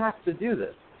didn't have to do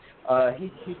this.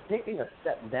 He's taking a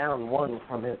step down, one,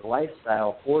 from his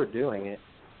lifestyle for doing it.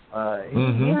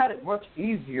 He had it much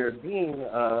easier being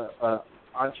a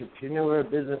entrepreneur,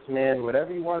 businessman,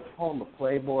 whatever you want to call him, a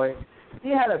playboy. He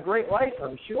had a great life,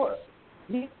 I'm sure.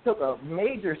 He took a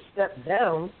major step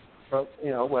down from,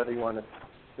 whether you want to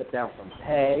step down from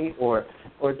pay or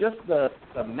just the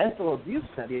mental abuse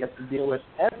that he has to deal with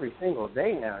every single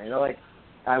day now.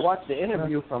 I watched the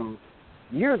interview from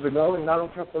years ago, and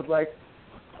Donald Trump was like,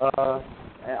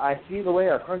 I see the way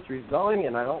our country's going,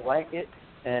 and I don't like it,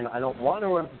 and I don't want to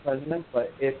run for president,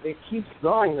 but if it keeps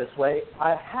going this way,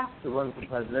 I have to run for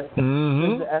president.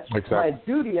 That's my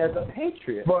duty as a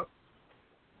patriot. But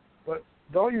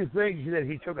don't you think that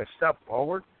he took a step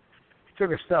forward?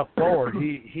 took a step forward.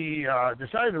 He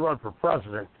decided to run for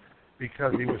president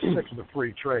because he was sick of the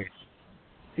free trade.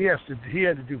 He had to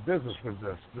do business with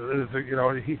this.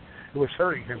 It was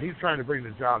hurting him. He's trying to bring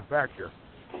the jobs back here.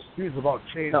 He was about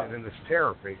changing in this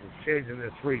tariff thing, changing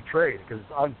this free trade because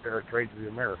it's unfair trade to the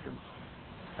Americans.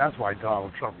 That's why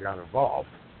Donald Trump got involved.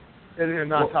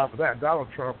 And on top of that, Donald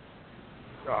Trump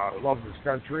loves this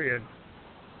country and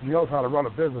he knows how to run a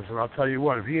business. And I'll tell you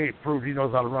what, if he ain't proved he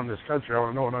knows how to run this country, I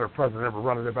want to know another president ever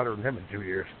running it better than him in 2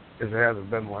 years, because there hasn't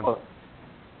been one. Well,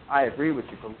 I agree with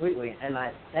you completely, and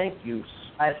I thank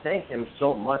him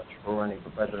so much for running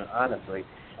for president, honestly.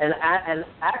 And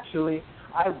actually,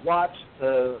 I watched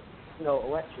the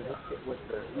election with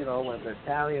when the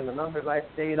tally and the numbers. I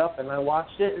stayed up and I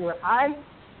watched it,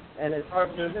 and it's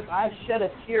hard to admit, I shed a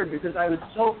tear because I was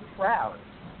so proud.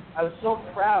 I was so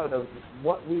proud of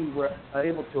what we were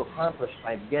able to accomplish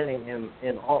by getting him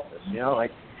in office.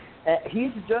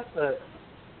 He's just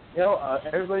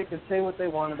everybody can say what they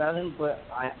want about him, but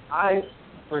I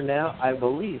for now, I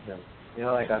believe him.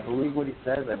 I believe what he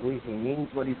says. I believe he means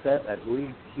what he says. I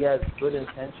believe he has good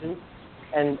intentions.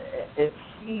 And if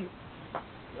he,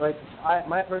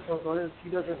 my personal thought is he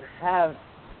doesn't have,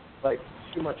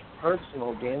 too much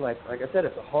personal gain. Like I said,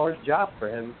 it's a hard job for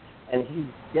him, and he's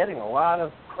getting a lot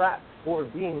of crap for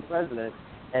being president,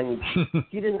 and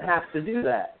he didn't have to do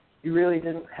that. He really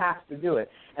didn't have to do it.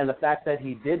 And the fact that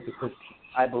he did, because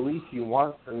I believe he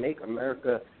wants to make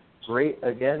America great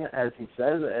again, as he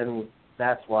says, and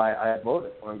that's why I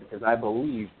voted for him, because I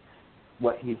believe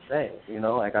what he's saying.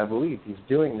 I believe he's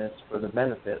doing this for the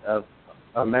benefit of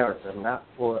America, not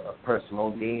for a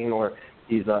personal gain, or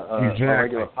he's a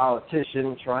regular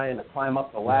politician trying to climb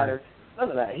up the ladder. None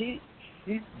of that.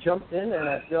 He's jumped in, and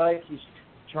I feel like he's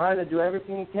trying to do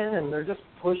everything he can, and they're just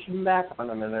pushing back on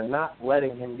him, and they're not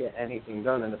letting him get anything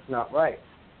done, and it's not right.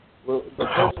 Well, the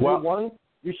person who won,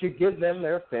 you should give them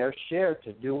their fair share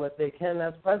to do what they can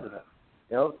as president.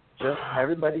 Just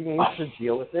everybody needs to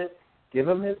deal with it. Give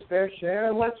him his fair share,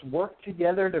 and let's work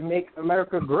together to make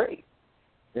America great.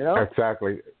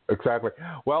 Exactly.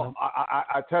 Well,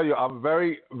 I tell you, I'm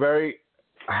very, very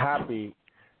happy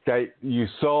that you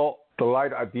saw the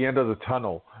light at the end of the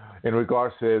tunnel in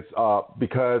regards to this,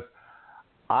 because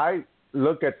I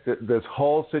look at this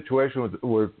whole situation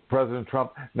with President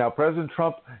Trump. Now, President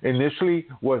Trump initially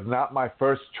was not my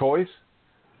first choice.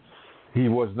 He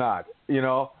was not,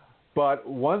 But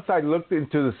once I looked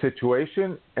into the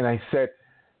situation and I said,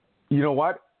 you know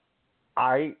what?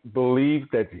 I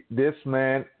believe that this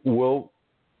man will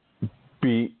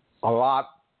be a lot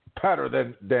better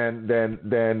than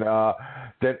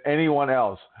anyone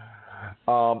else.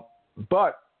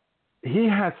 But he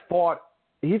has fought.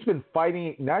 He's been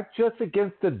fighting not just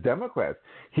against the Democrats.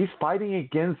 He's fighting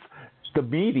against the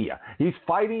media. He's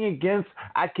fighting against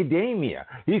academia.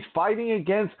 He's fighting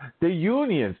against the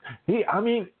unions.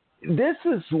 This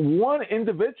is one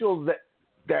individual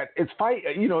that is fight.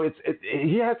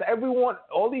 He has everyone,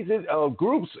 all these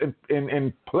groups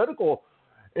in political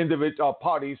individual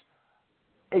parties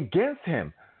against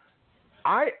him.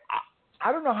 I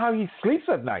don't know how he sleeps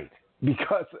at night,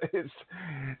 because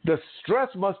the stress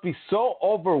must be so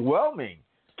overwhelming.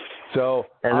 So,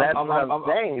 and that's what I'm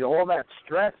saying. All that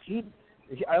stress,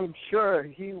 I'm sure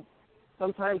he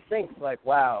sometimes thinks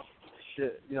wow,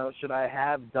 should I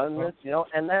have done this?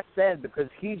 And that's sad, because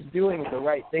he's doing the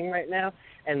right thing right now,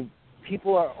 and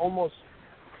people are almost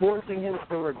forcing him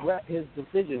to regret his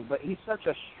decision. But he's such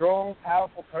a strong,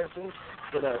 powerful person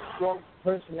with a strong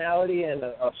personality and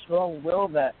a strong will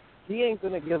that he ain't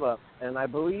going to give up. And I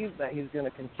believe that he's going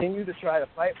to continue to try to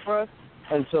fight for us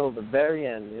until the very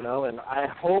end, And I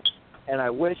hope and I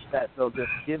wish that they'll just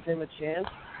give him a chance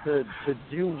to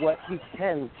do what he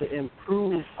can to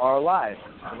improve our lives,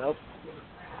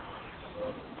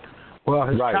 Well,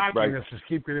 his cockiness is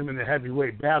keeping him in the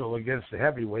heavyweight battle against the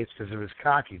heavyweights because of his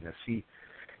cockiness. He's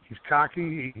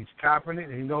cocky, he's confident,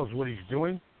 and he knows what he's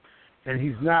doing. And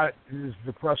he's not as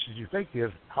depressed as you think he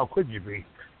is. How could you be?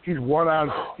 He's one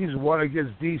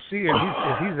against D.C.,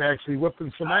 and he's actually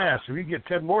whipping some ass. If you get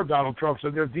 10 more Donald Trumps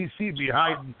in there, D.C. be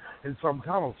hiding in some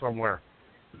tunnel somewhere.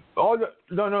 Oh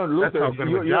no, Luther!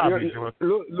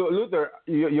 Luther,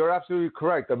 you're absolutely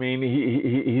correct.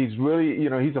 He's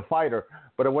really, he's a fighter.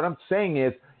 But what I'm saying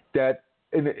is that,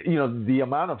 the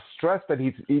amount of stress that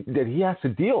he has to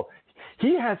deal.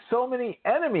 He has so many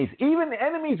enemies, even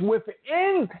enemies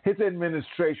within his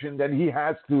administration, that he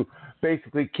has to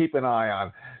basically keep an eye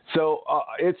on. So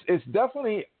it's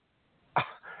definitely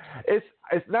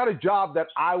it's not a job that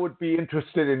I would be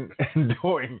interested in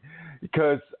doing,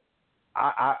 because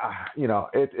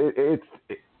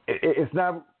it's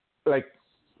not like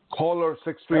caller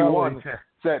 631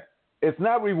 said it's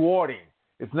not rewarding.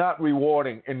 It's not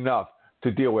rewarding enough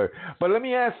to deal with. But let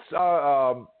me ask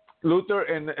Luther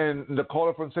and the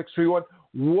caller from 631,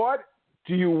 what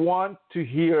do you want to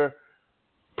hear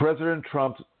President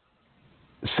Trump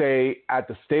say at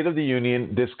the State of the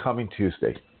Union this coming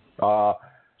Tuesday?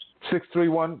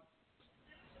 631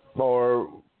 or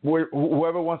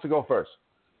whoever wants to go first.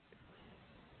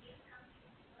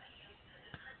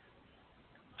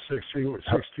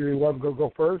 631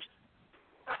 go first?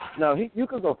 No, you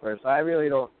could go first. I really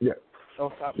don't. Yeah.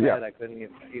 Don't stop me. I couldn't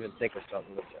even think of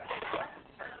something to say.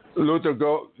 Luther,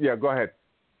 go. Yeah, go ahead.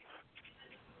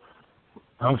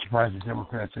 I'm surprised the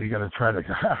Democrats say you got to try to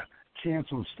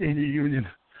cancel the State of the Union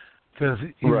because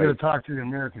he's going to talk to the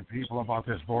American people about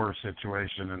this border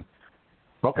situation and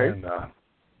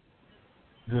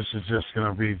this is just going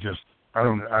to be I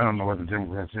don't know what the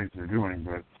Democrats think they're doing,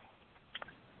 but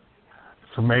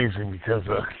it's amazing because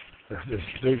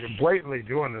they're blatantly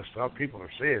doing this stuff. People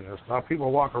are seeing this stuff.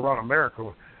 People walk around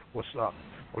America with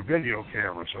video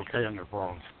cameras, on their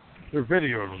phones. They're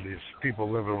videoing these people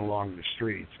living along the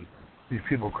streets and these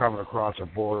people coming across the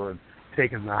border and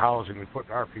taking the housing and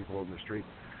putting our people in the street.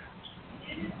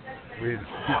 He's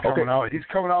coming out. He's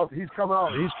coming out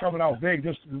big.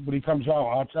 Just when he comes out,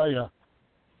 I'll tell you.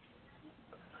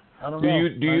 I don't know.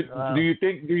 Do you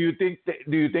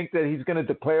think that he's going to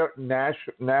declare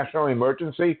national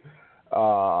emergency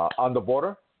on the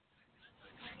border?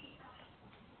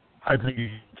 I think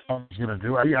he's going to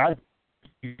do it. Yeah,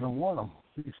 he's going to warn them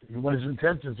what his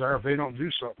intentions are if they don't do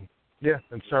something. Yeah,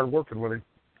 and start working with him.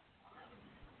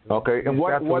 Okay, and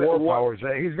what Powers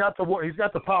Act. He's got the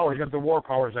power. He's got the War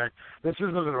Powers Act. This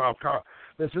isn't about.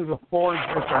 This is a foreign.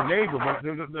 It's our neighbor, but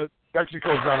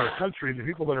Mexico's not our country. The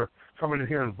people that are coming in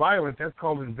here and violent, that's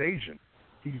called invasion.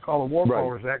 He can call the War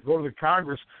Powers Act. Go to the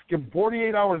Congress, give him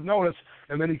 48 hours notice,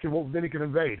 and then he can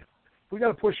invade. We got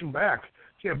to push him back.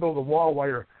 You can't build a wall while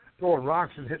you're throwing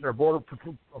rocks and hitting our border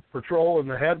patrol in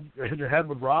the head, hitting their head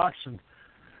with rocks and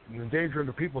endangering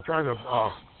the people trying to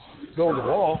build a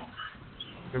wall.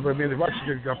 I mean, the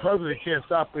Mexican president can't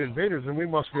stop the invaders, and we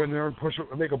must go in there and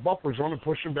make a buffer zone and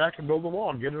push them back and build a wall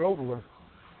and get it over with.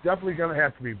 Definitely going to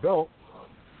have to be built.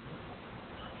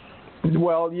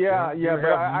 Well, yeah,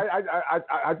 but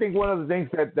I think one of the things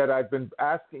that I've been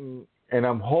asking, and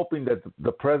I'm hoping that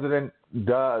the president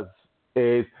does,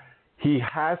 is he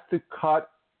has to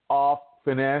cut off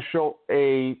financial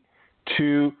aid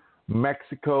to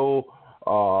Mexico,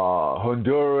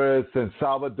 Honduras, and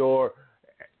Salvador,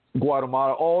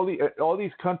 Guatemala, all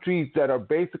these countries that are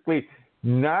basically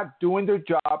not doing their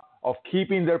job of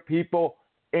keeping their people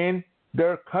in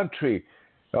their country.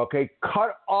 Okay,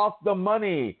 cut off the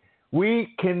money.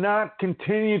 We cannot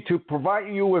continue to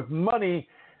provide you with money,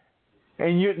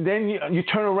 and you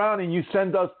turn around and you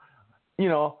send us,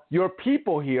 your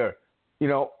people here. We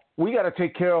got to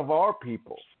take care of our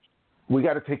people. We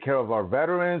got to take care of our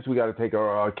veterans. We got to take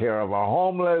care of our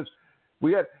homeless.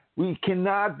 We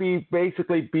cannot be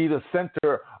the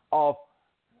center of,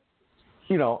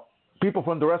 people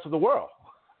from the rest of the world.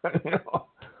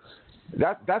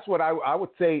 That's what I would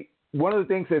say. One of the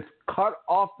things is cut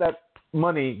off that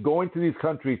money going to these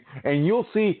countries, and you'll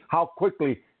see how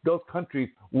quickly those countries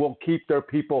will keep their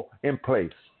people in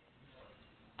place.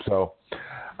 So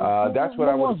that's what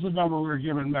I would. What was the number we were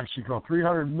giving Mexico?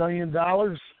 $300 million.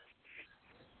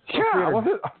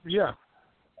 Yeah.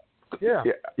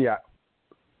 Yeah.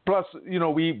 Plus,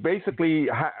 we basically.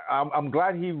 I'm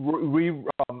glad he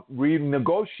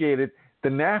renegotiated the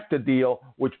NAFTA deal,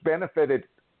 which benefited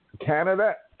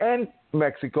Canada and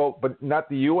Mexico, but not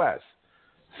the U.S.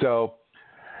 So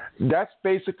that's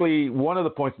basically one of the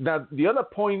points. Now, the other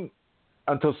point,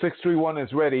 until 631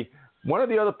 is ready, one of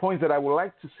the other points that I would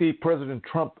like to see President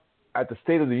Trump at the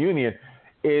State of the Union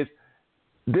is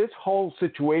this whole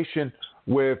situation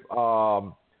with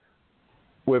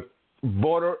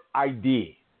voter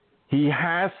ID. He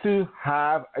has to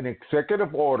have an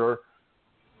executive order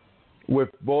with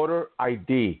voter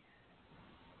ID,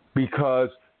 because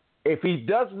if he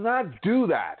does not do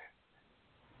that,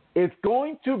 it's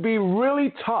going to be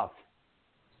really tough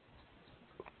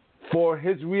for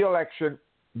his reelection,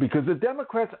 because the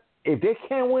Democrats, if they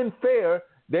can't win fair,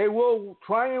 they will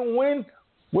try and win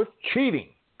with cheating.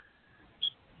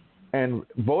 And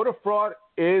voter fraud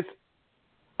is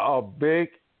a big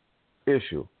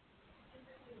issue.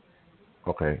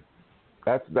 Okay.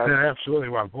 That's absolutely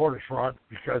why voter fraud,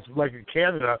 because like in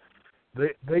Canada,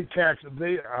 they tariff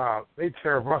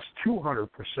us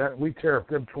 200%, we tariff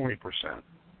them 20%.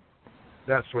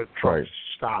 That's what Trump's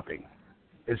stopping.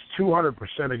 It's 200%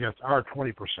 against our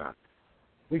 20%.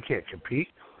 We can't compete.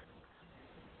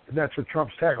 and that's what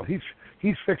Trump's tackled.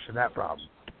 He's fixing that problem.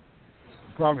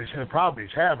 The problem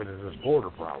he's having is this border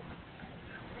problem.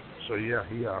 So yeah,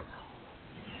 he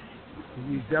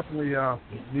definitely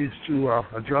needs to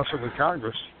address it with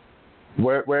Congress.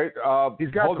 Wait.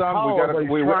 He's got hold the on. power,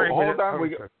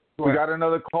 We got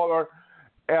another caller.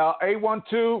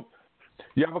 812.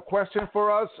 You have a question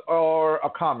for us or a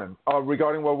comment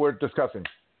regarding what we're discussing?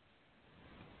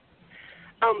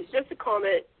 Just a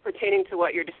comment pertaining to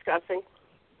what you're discussing.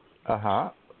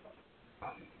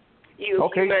 You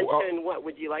mentioned what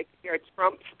would you like to hear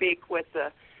Trump speak with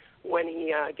when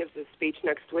he gives his speech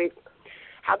next week.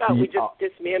 How about we just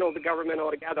dismantle the government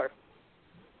altogether?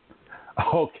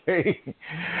 Okay.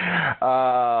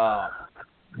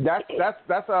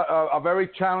 That's a very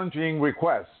challenging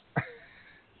request.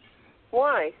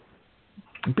 Why?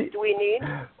 Do we need?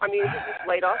 I mean, we just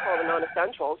laid off all the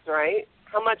non-essentials, right?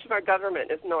 How much of our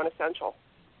government is non-essential?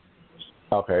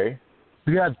 Okay.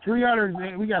 We got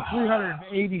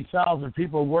 380,000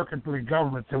 people working for the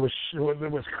government that was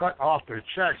cut off their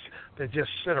checks that just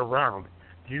sit around.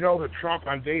 Do you know that Trump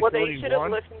on day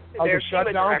 31 of the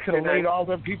shutdown could have laid all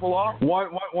them people off? One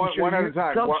at a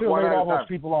time. Trump should have laid all those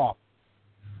people off.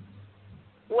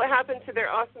 What happened to their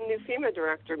awesome new FEMA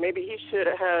director? Maybe he should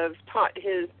have taught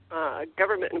his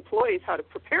government employees how to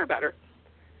prepare better.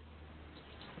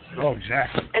 Oh,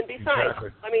 exactly. And besides,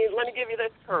 let me give you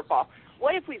this curveball.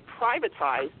 What if we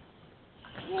privatize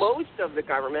most of the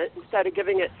government instead of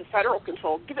giving it to federal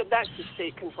control? Give it back to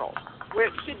state control, where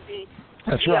it should be.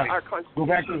 That's right. Our Constitution. Go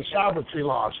back to the sovereignty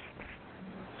laws.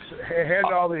 Hand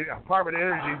all the Department of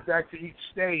Energy back to each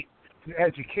state,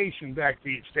 education back to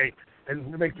each state,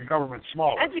 and make the government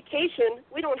smaller. Education?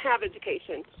 We don't have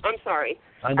education. I'm sorry.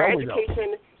 I know our we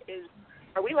education is.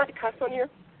 Are we allowed to cuss on here?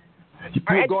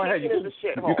 Go ahead.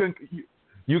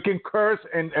 You can curse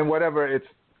and whatever.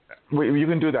 You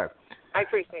can do that. I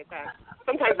appreciate that.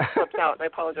 Sometimes it slips out, and I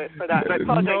apologize for that. And I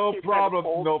apologize no problem.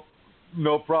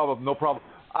 No problem.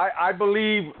 I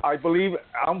believe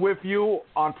I'm with you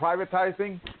on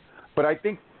privatizing, but I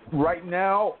think right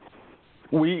now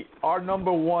our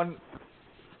number one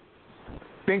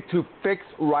thing to fix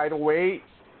right away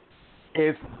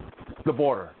is the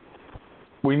border.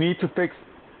 We need to fix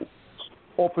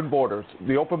open borders.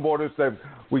 The open borders that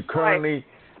we currently.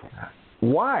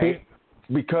 Why?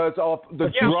 Because of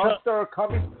the drugs that are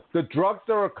coming. The drugs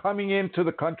that are coming into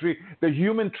the country. The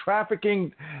human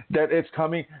trafficking that is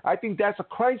coming. I think that's a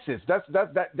crisis.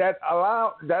 That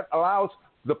allows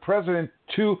the president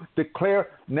to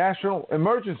declare national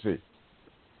emergency.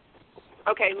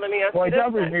 Okay, let me ask you this.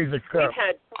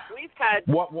 We've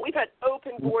had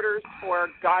open borders for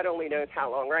God only knows how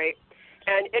long, right?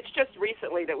 And it's just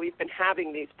recently that we've been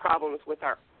having these problems with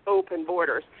our open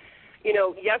borders. You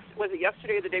know, was it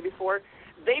yesterday or the day before?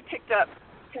 They picked up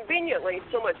conveniently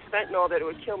so much fentanyl that it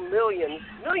would kill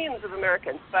millions of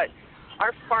Americans. But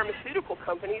our pharmaceutical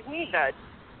companies need that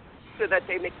so that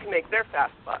they can make their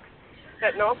fast bucks.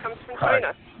 Fentanyl comes from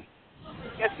China.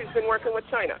 Guess who's been working with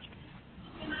China?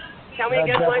 Tell me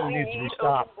again why we need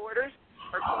open borders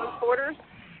or closed borders.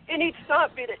 It needs to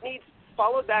stop, but it needs to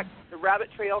follow back the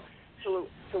rabbit trail to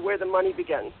where the money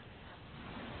begins.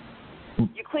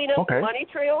 You clean up the money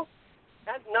trail,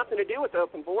 that has nothing to do with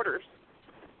open borders.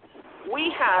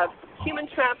 We have human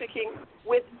trafficking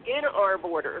within our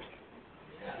borders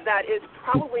that is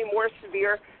probably more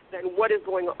severe than what is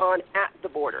going on at the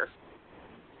border.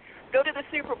 Go to the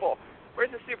Super Bowl. Where's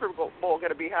the Super Bowl going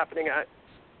to be happening at?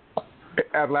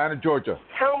 Atlanta, Georgia.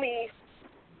 Tell me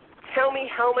how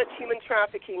much human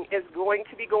trafficking is going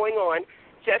to be going on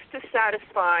just to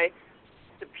satisfy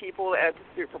the people at the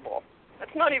Super Bowl.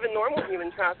 That's not even normal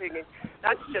human trafficking.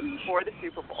 That's just for the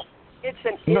Super Bowl. It's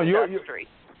an industry.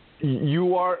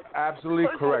 You are absolutely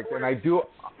correct, and I do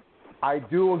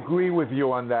agree with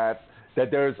you on that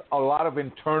there's a lot of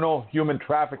internal human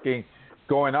trafficking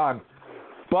going on,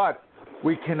 but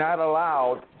we cannot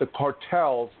allow the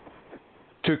cartels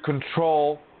to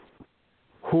control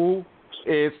who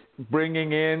is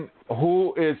bringing in,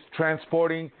 who is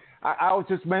transporting. I was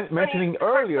just mentioning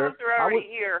earlier. Cartels are already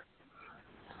here.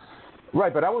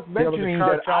 Right, but I was mentioning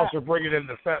that the cartels are bringing in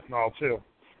the fentanyl too.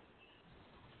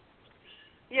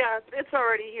 Yeah, it's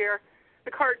already here.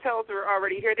 The cartels are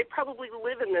already here. They probably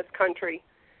live in this country.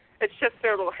 It's just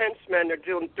their little henchmen are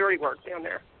doing dirty work down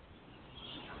there.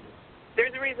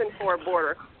 There's a reason for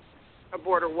a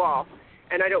border wall,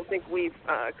 and I don't think we've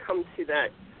come to that.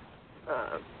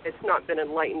 It's not been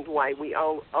enlightened why we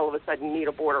all of a sudden need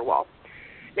a border wall.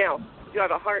 Now, do I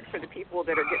have a heart for the people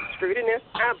that are getting screwed in this?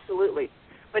 Absolutely.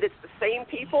 But it's the same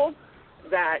people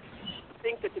that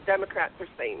think that the Democrats are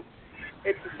sane.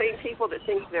 It's the same people that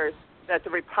think that the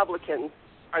Republicans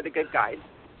are the good guys.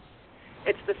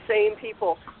 It's the same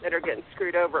people that are getting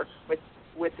screwed over with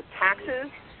the taxes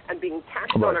and being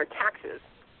taxed on our taxes.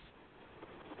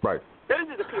 Right. Those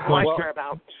are the people I care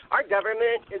about. Our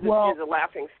government is a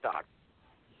laughing stock.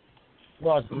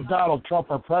 Well, if Donald Trump,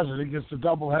 our president, gets the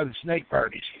double-headed snake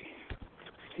parties.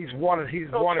 He's one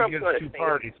against two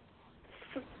parties.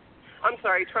 I'm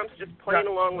sorry, Trump's just playing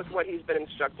along with what he's been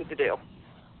instructed to do.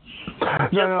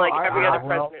 Every other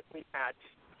president we've had.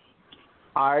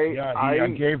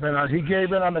 He gave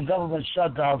in on the government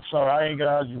shutdown, so I ain't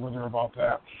gonna argue with her about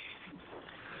that.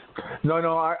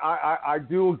 No, I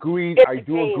do agree. I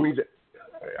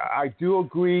do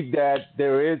agree that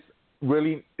there is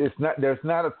really there's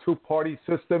not a two-party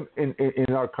system in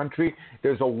our country.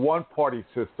 There's a one-party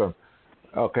system.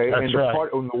 Okay, that's and right.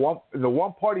 The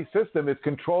one-party system is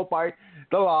controlled by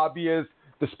the lobbyists,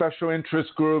 the special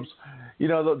interest groups,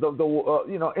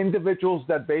 the individuals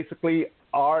that basically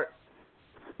are,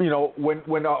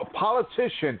 when a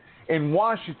politician in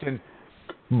Washington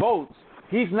votes,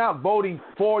 he's not voting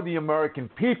for the American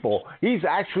people. He's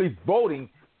actually voting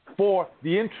for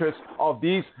the interests of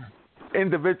these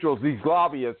individuals, these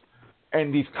lobbyists,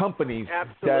 and these companies.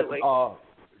 Absolutely.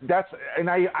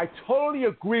 I totally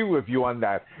agree with you on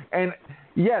that. And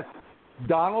yes,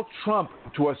 Donald Trump,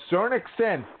 to a certain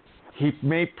extent, he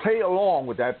may play along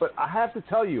with that, but I have to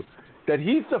tell you that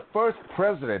he's the first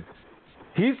president.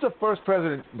 He's the first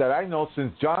president that I know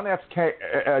since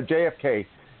JFK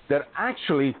that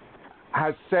actually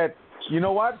has said, you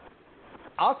know what?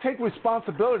 I'll take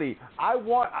responsibility. I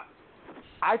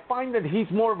find that he's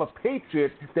more of a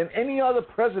patriot than any other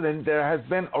president that has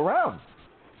been around.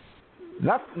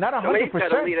 Not 100%. Somebody's got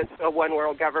to lead us to a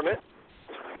one-world government.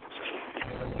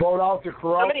 Vote out the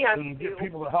corrupt and get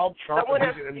people to help Trump. Someone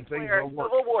has to declare a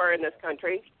civil war in this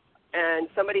country, and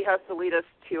somebody has to lead us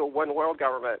to a one-world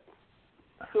government.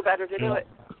 Who better to do it?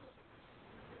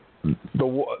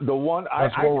 The one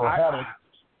That's where we're headed.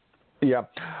 Yeah,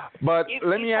 but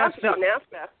let me ask you.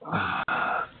 NAFTA.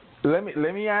 Let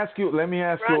me ask you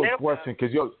a question,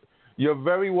 because you're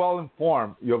very well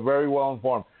informed.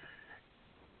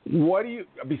 What do you,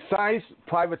 besides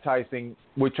privatizing,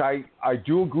 which I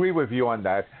do agree with you on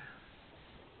that,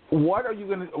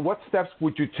 what steps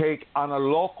would you take on a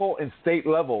local and state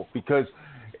level? Because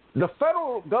the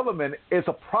federal government is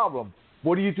a problem.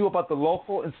 What do you do about the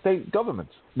local and state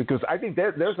governments? Because I think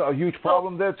there's a huge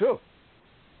problem there too.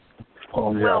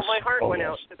 Oh, yes. Well, my heart went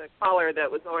out to the caller that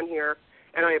was on here,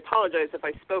 and I apologize if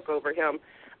I spoke over him,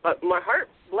 but my heart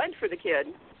bled for the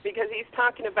kid because he's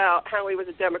talking about how he was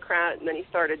a Democrat and then he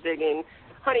started digging.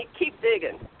 Honey, keep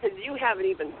digging, because you haven't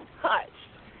even touched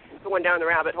going down the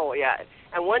rabbit hole yet.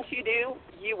 And once you do,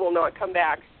 you will not come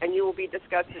back, and you will be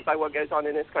disgusted by what goes on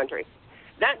in this country.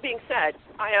 That being said,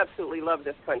 I absolutely love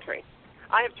this country.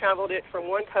 I have traveled it from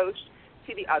one coast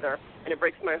to the other, and it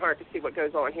breaks my heart to see what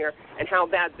goes on here and how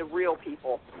bad the real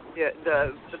people,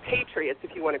 the patriots,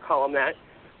 if you want to call them that,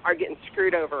 are getting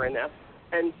screwed over in this.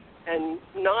 And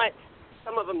not,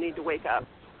 some of them need to wake up.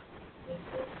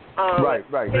 Right.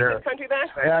 Take this country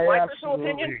back. My personal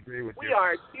opinion, we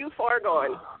are too far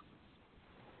gone.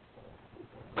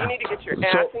 You need to get your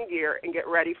ass in gear and get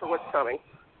ready for what's coming.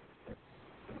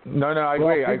 No, I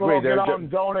agree.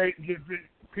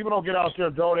 People don't get out there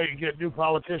and donate and get new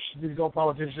politicians,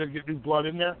 get new blood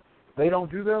in there. They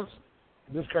don't do this.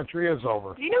 This country is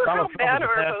over. Do you know how bad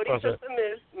our voting system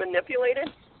is manipulated?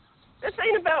 This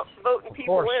ain't about voting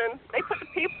people in. They put the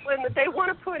people in that they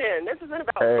want to put in. This isn't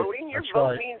about voting. Your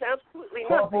vote means absolutely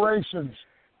nothing.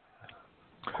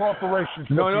 Corporations.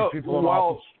 No.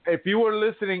 Well, if you were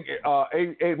listening,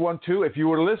 812, if you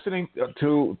were listening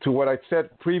to what I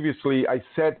said previously, I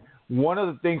said one of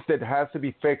the things that has to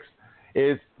be fixed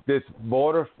is this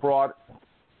voter fraud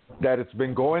that it's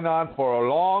been going on for a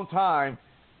long time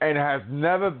and has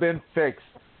never been fixed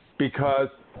because...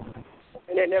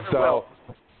 And it never will.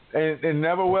 And it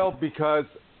never will, because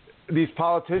these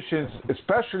politicians,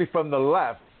 especially from the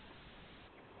left,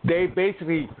 they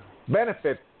basically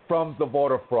benefit from the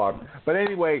voter fraud. But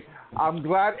anyway, I'm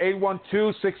glad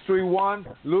 812-631,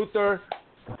 Luther,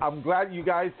 I'm glad you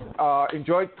guys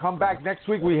enjoyed. Come back next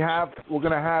week. We're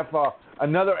going to have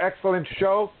another excellent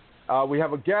show. We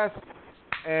have a guest,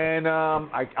 and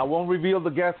I won't reveal the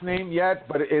guest name yet,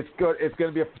 but it's good. It's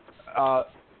going to be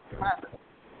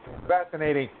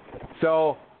fascinating.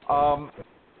 So,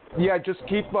 just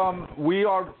keep.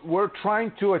 We're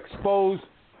trying to expose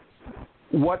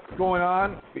what's going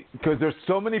on, because there's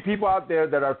so many people out there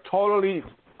that are totally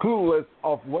clueless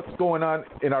of what's going on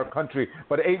in our country.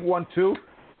 But 812,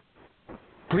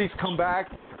 please come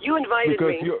back. You invited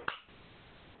me.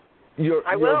 You're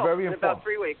I will very in informed. about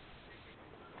 3 weeks.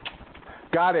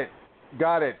 Got it.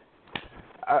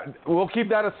 We'll keep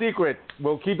that a secret.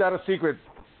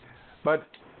 But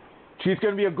she's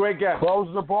going to be a great guest. Close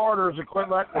the borders and quit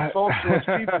letting the socialist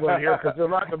people in here because they're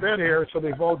letting them in here, so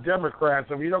they vote Democrats.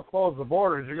 If you don't close the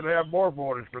borders, you're going to have more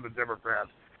voters for the Democrats.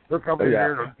 They're coming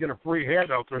here to get a free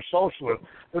handout. They're socialists.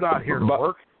 They're not here to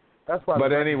work. That's why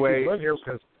they're in here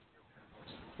because.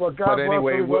 Well, God bless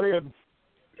everybody.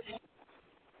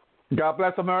 God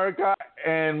bless America,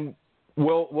 and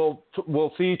we'll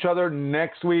see each other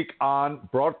next week on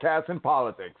Broadcasting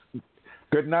Politics.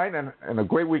 Good night and a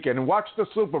great weekend. And watch the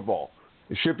Super Bowl.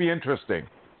 It should be interesting.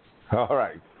 All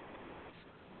right.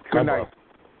 Good night.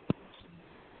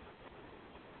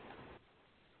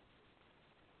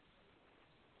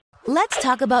 Let's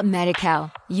talk about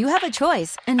Medi-Cal. You have a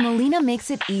choice, and Molina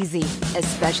makes it easy,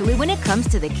 especially when it comes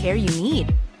to the care you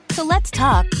need. So let's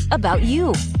talk about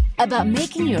you, about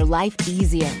making your life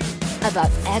easier,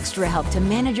 about extra help to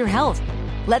manage your health.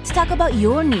 Let's talk about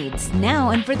your needs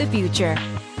now and for the future.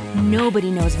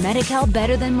 Nobody knows Medi-Cal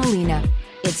better than Molina.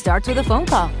 It starts with a phone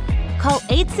call. Call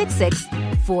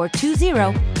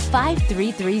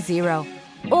 866-420-5330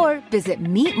 or visit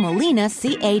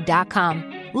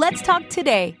meetmolinaca.com. Let's talk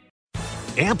today.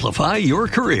 Amplify your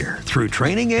career through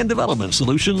training and development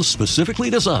solutions specifically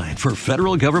designed for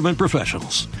federal government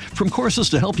professionals. From courses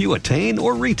to help you attain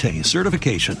or retain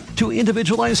certification, to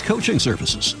individualized coaching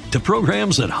services, to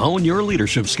programs that hone your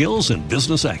leadership skills and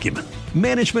business acumen,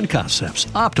 Management Concepts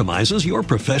optimizes your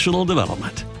professional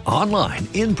development. Online,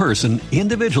 in person,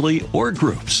 individually, or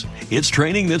groups, it's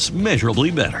training that's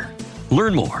measurably better.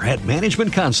 Learn more at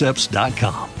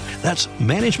managementconcepts.com. That's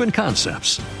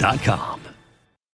managementconcepts.com.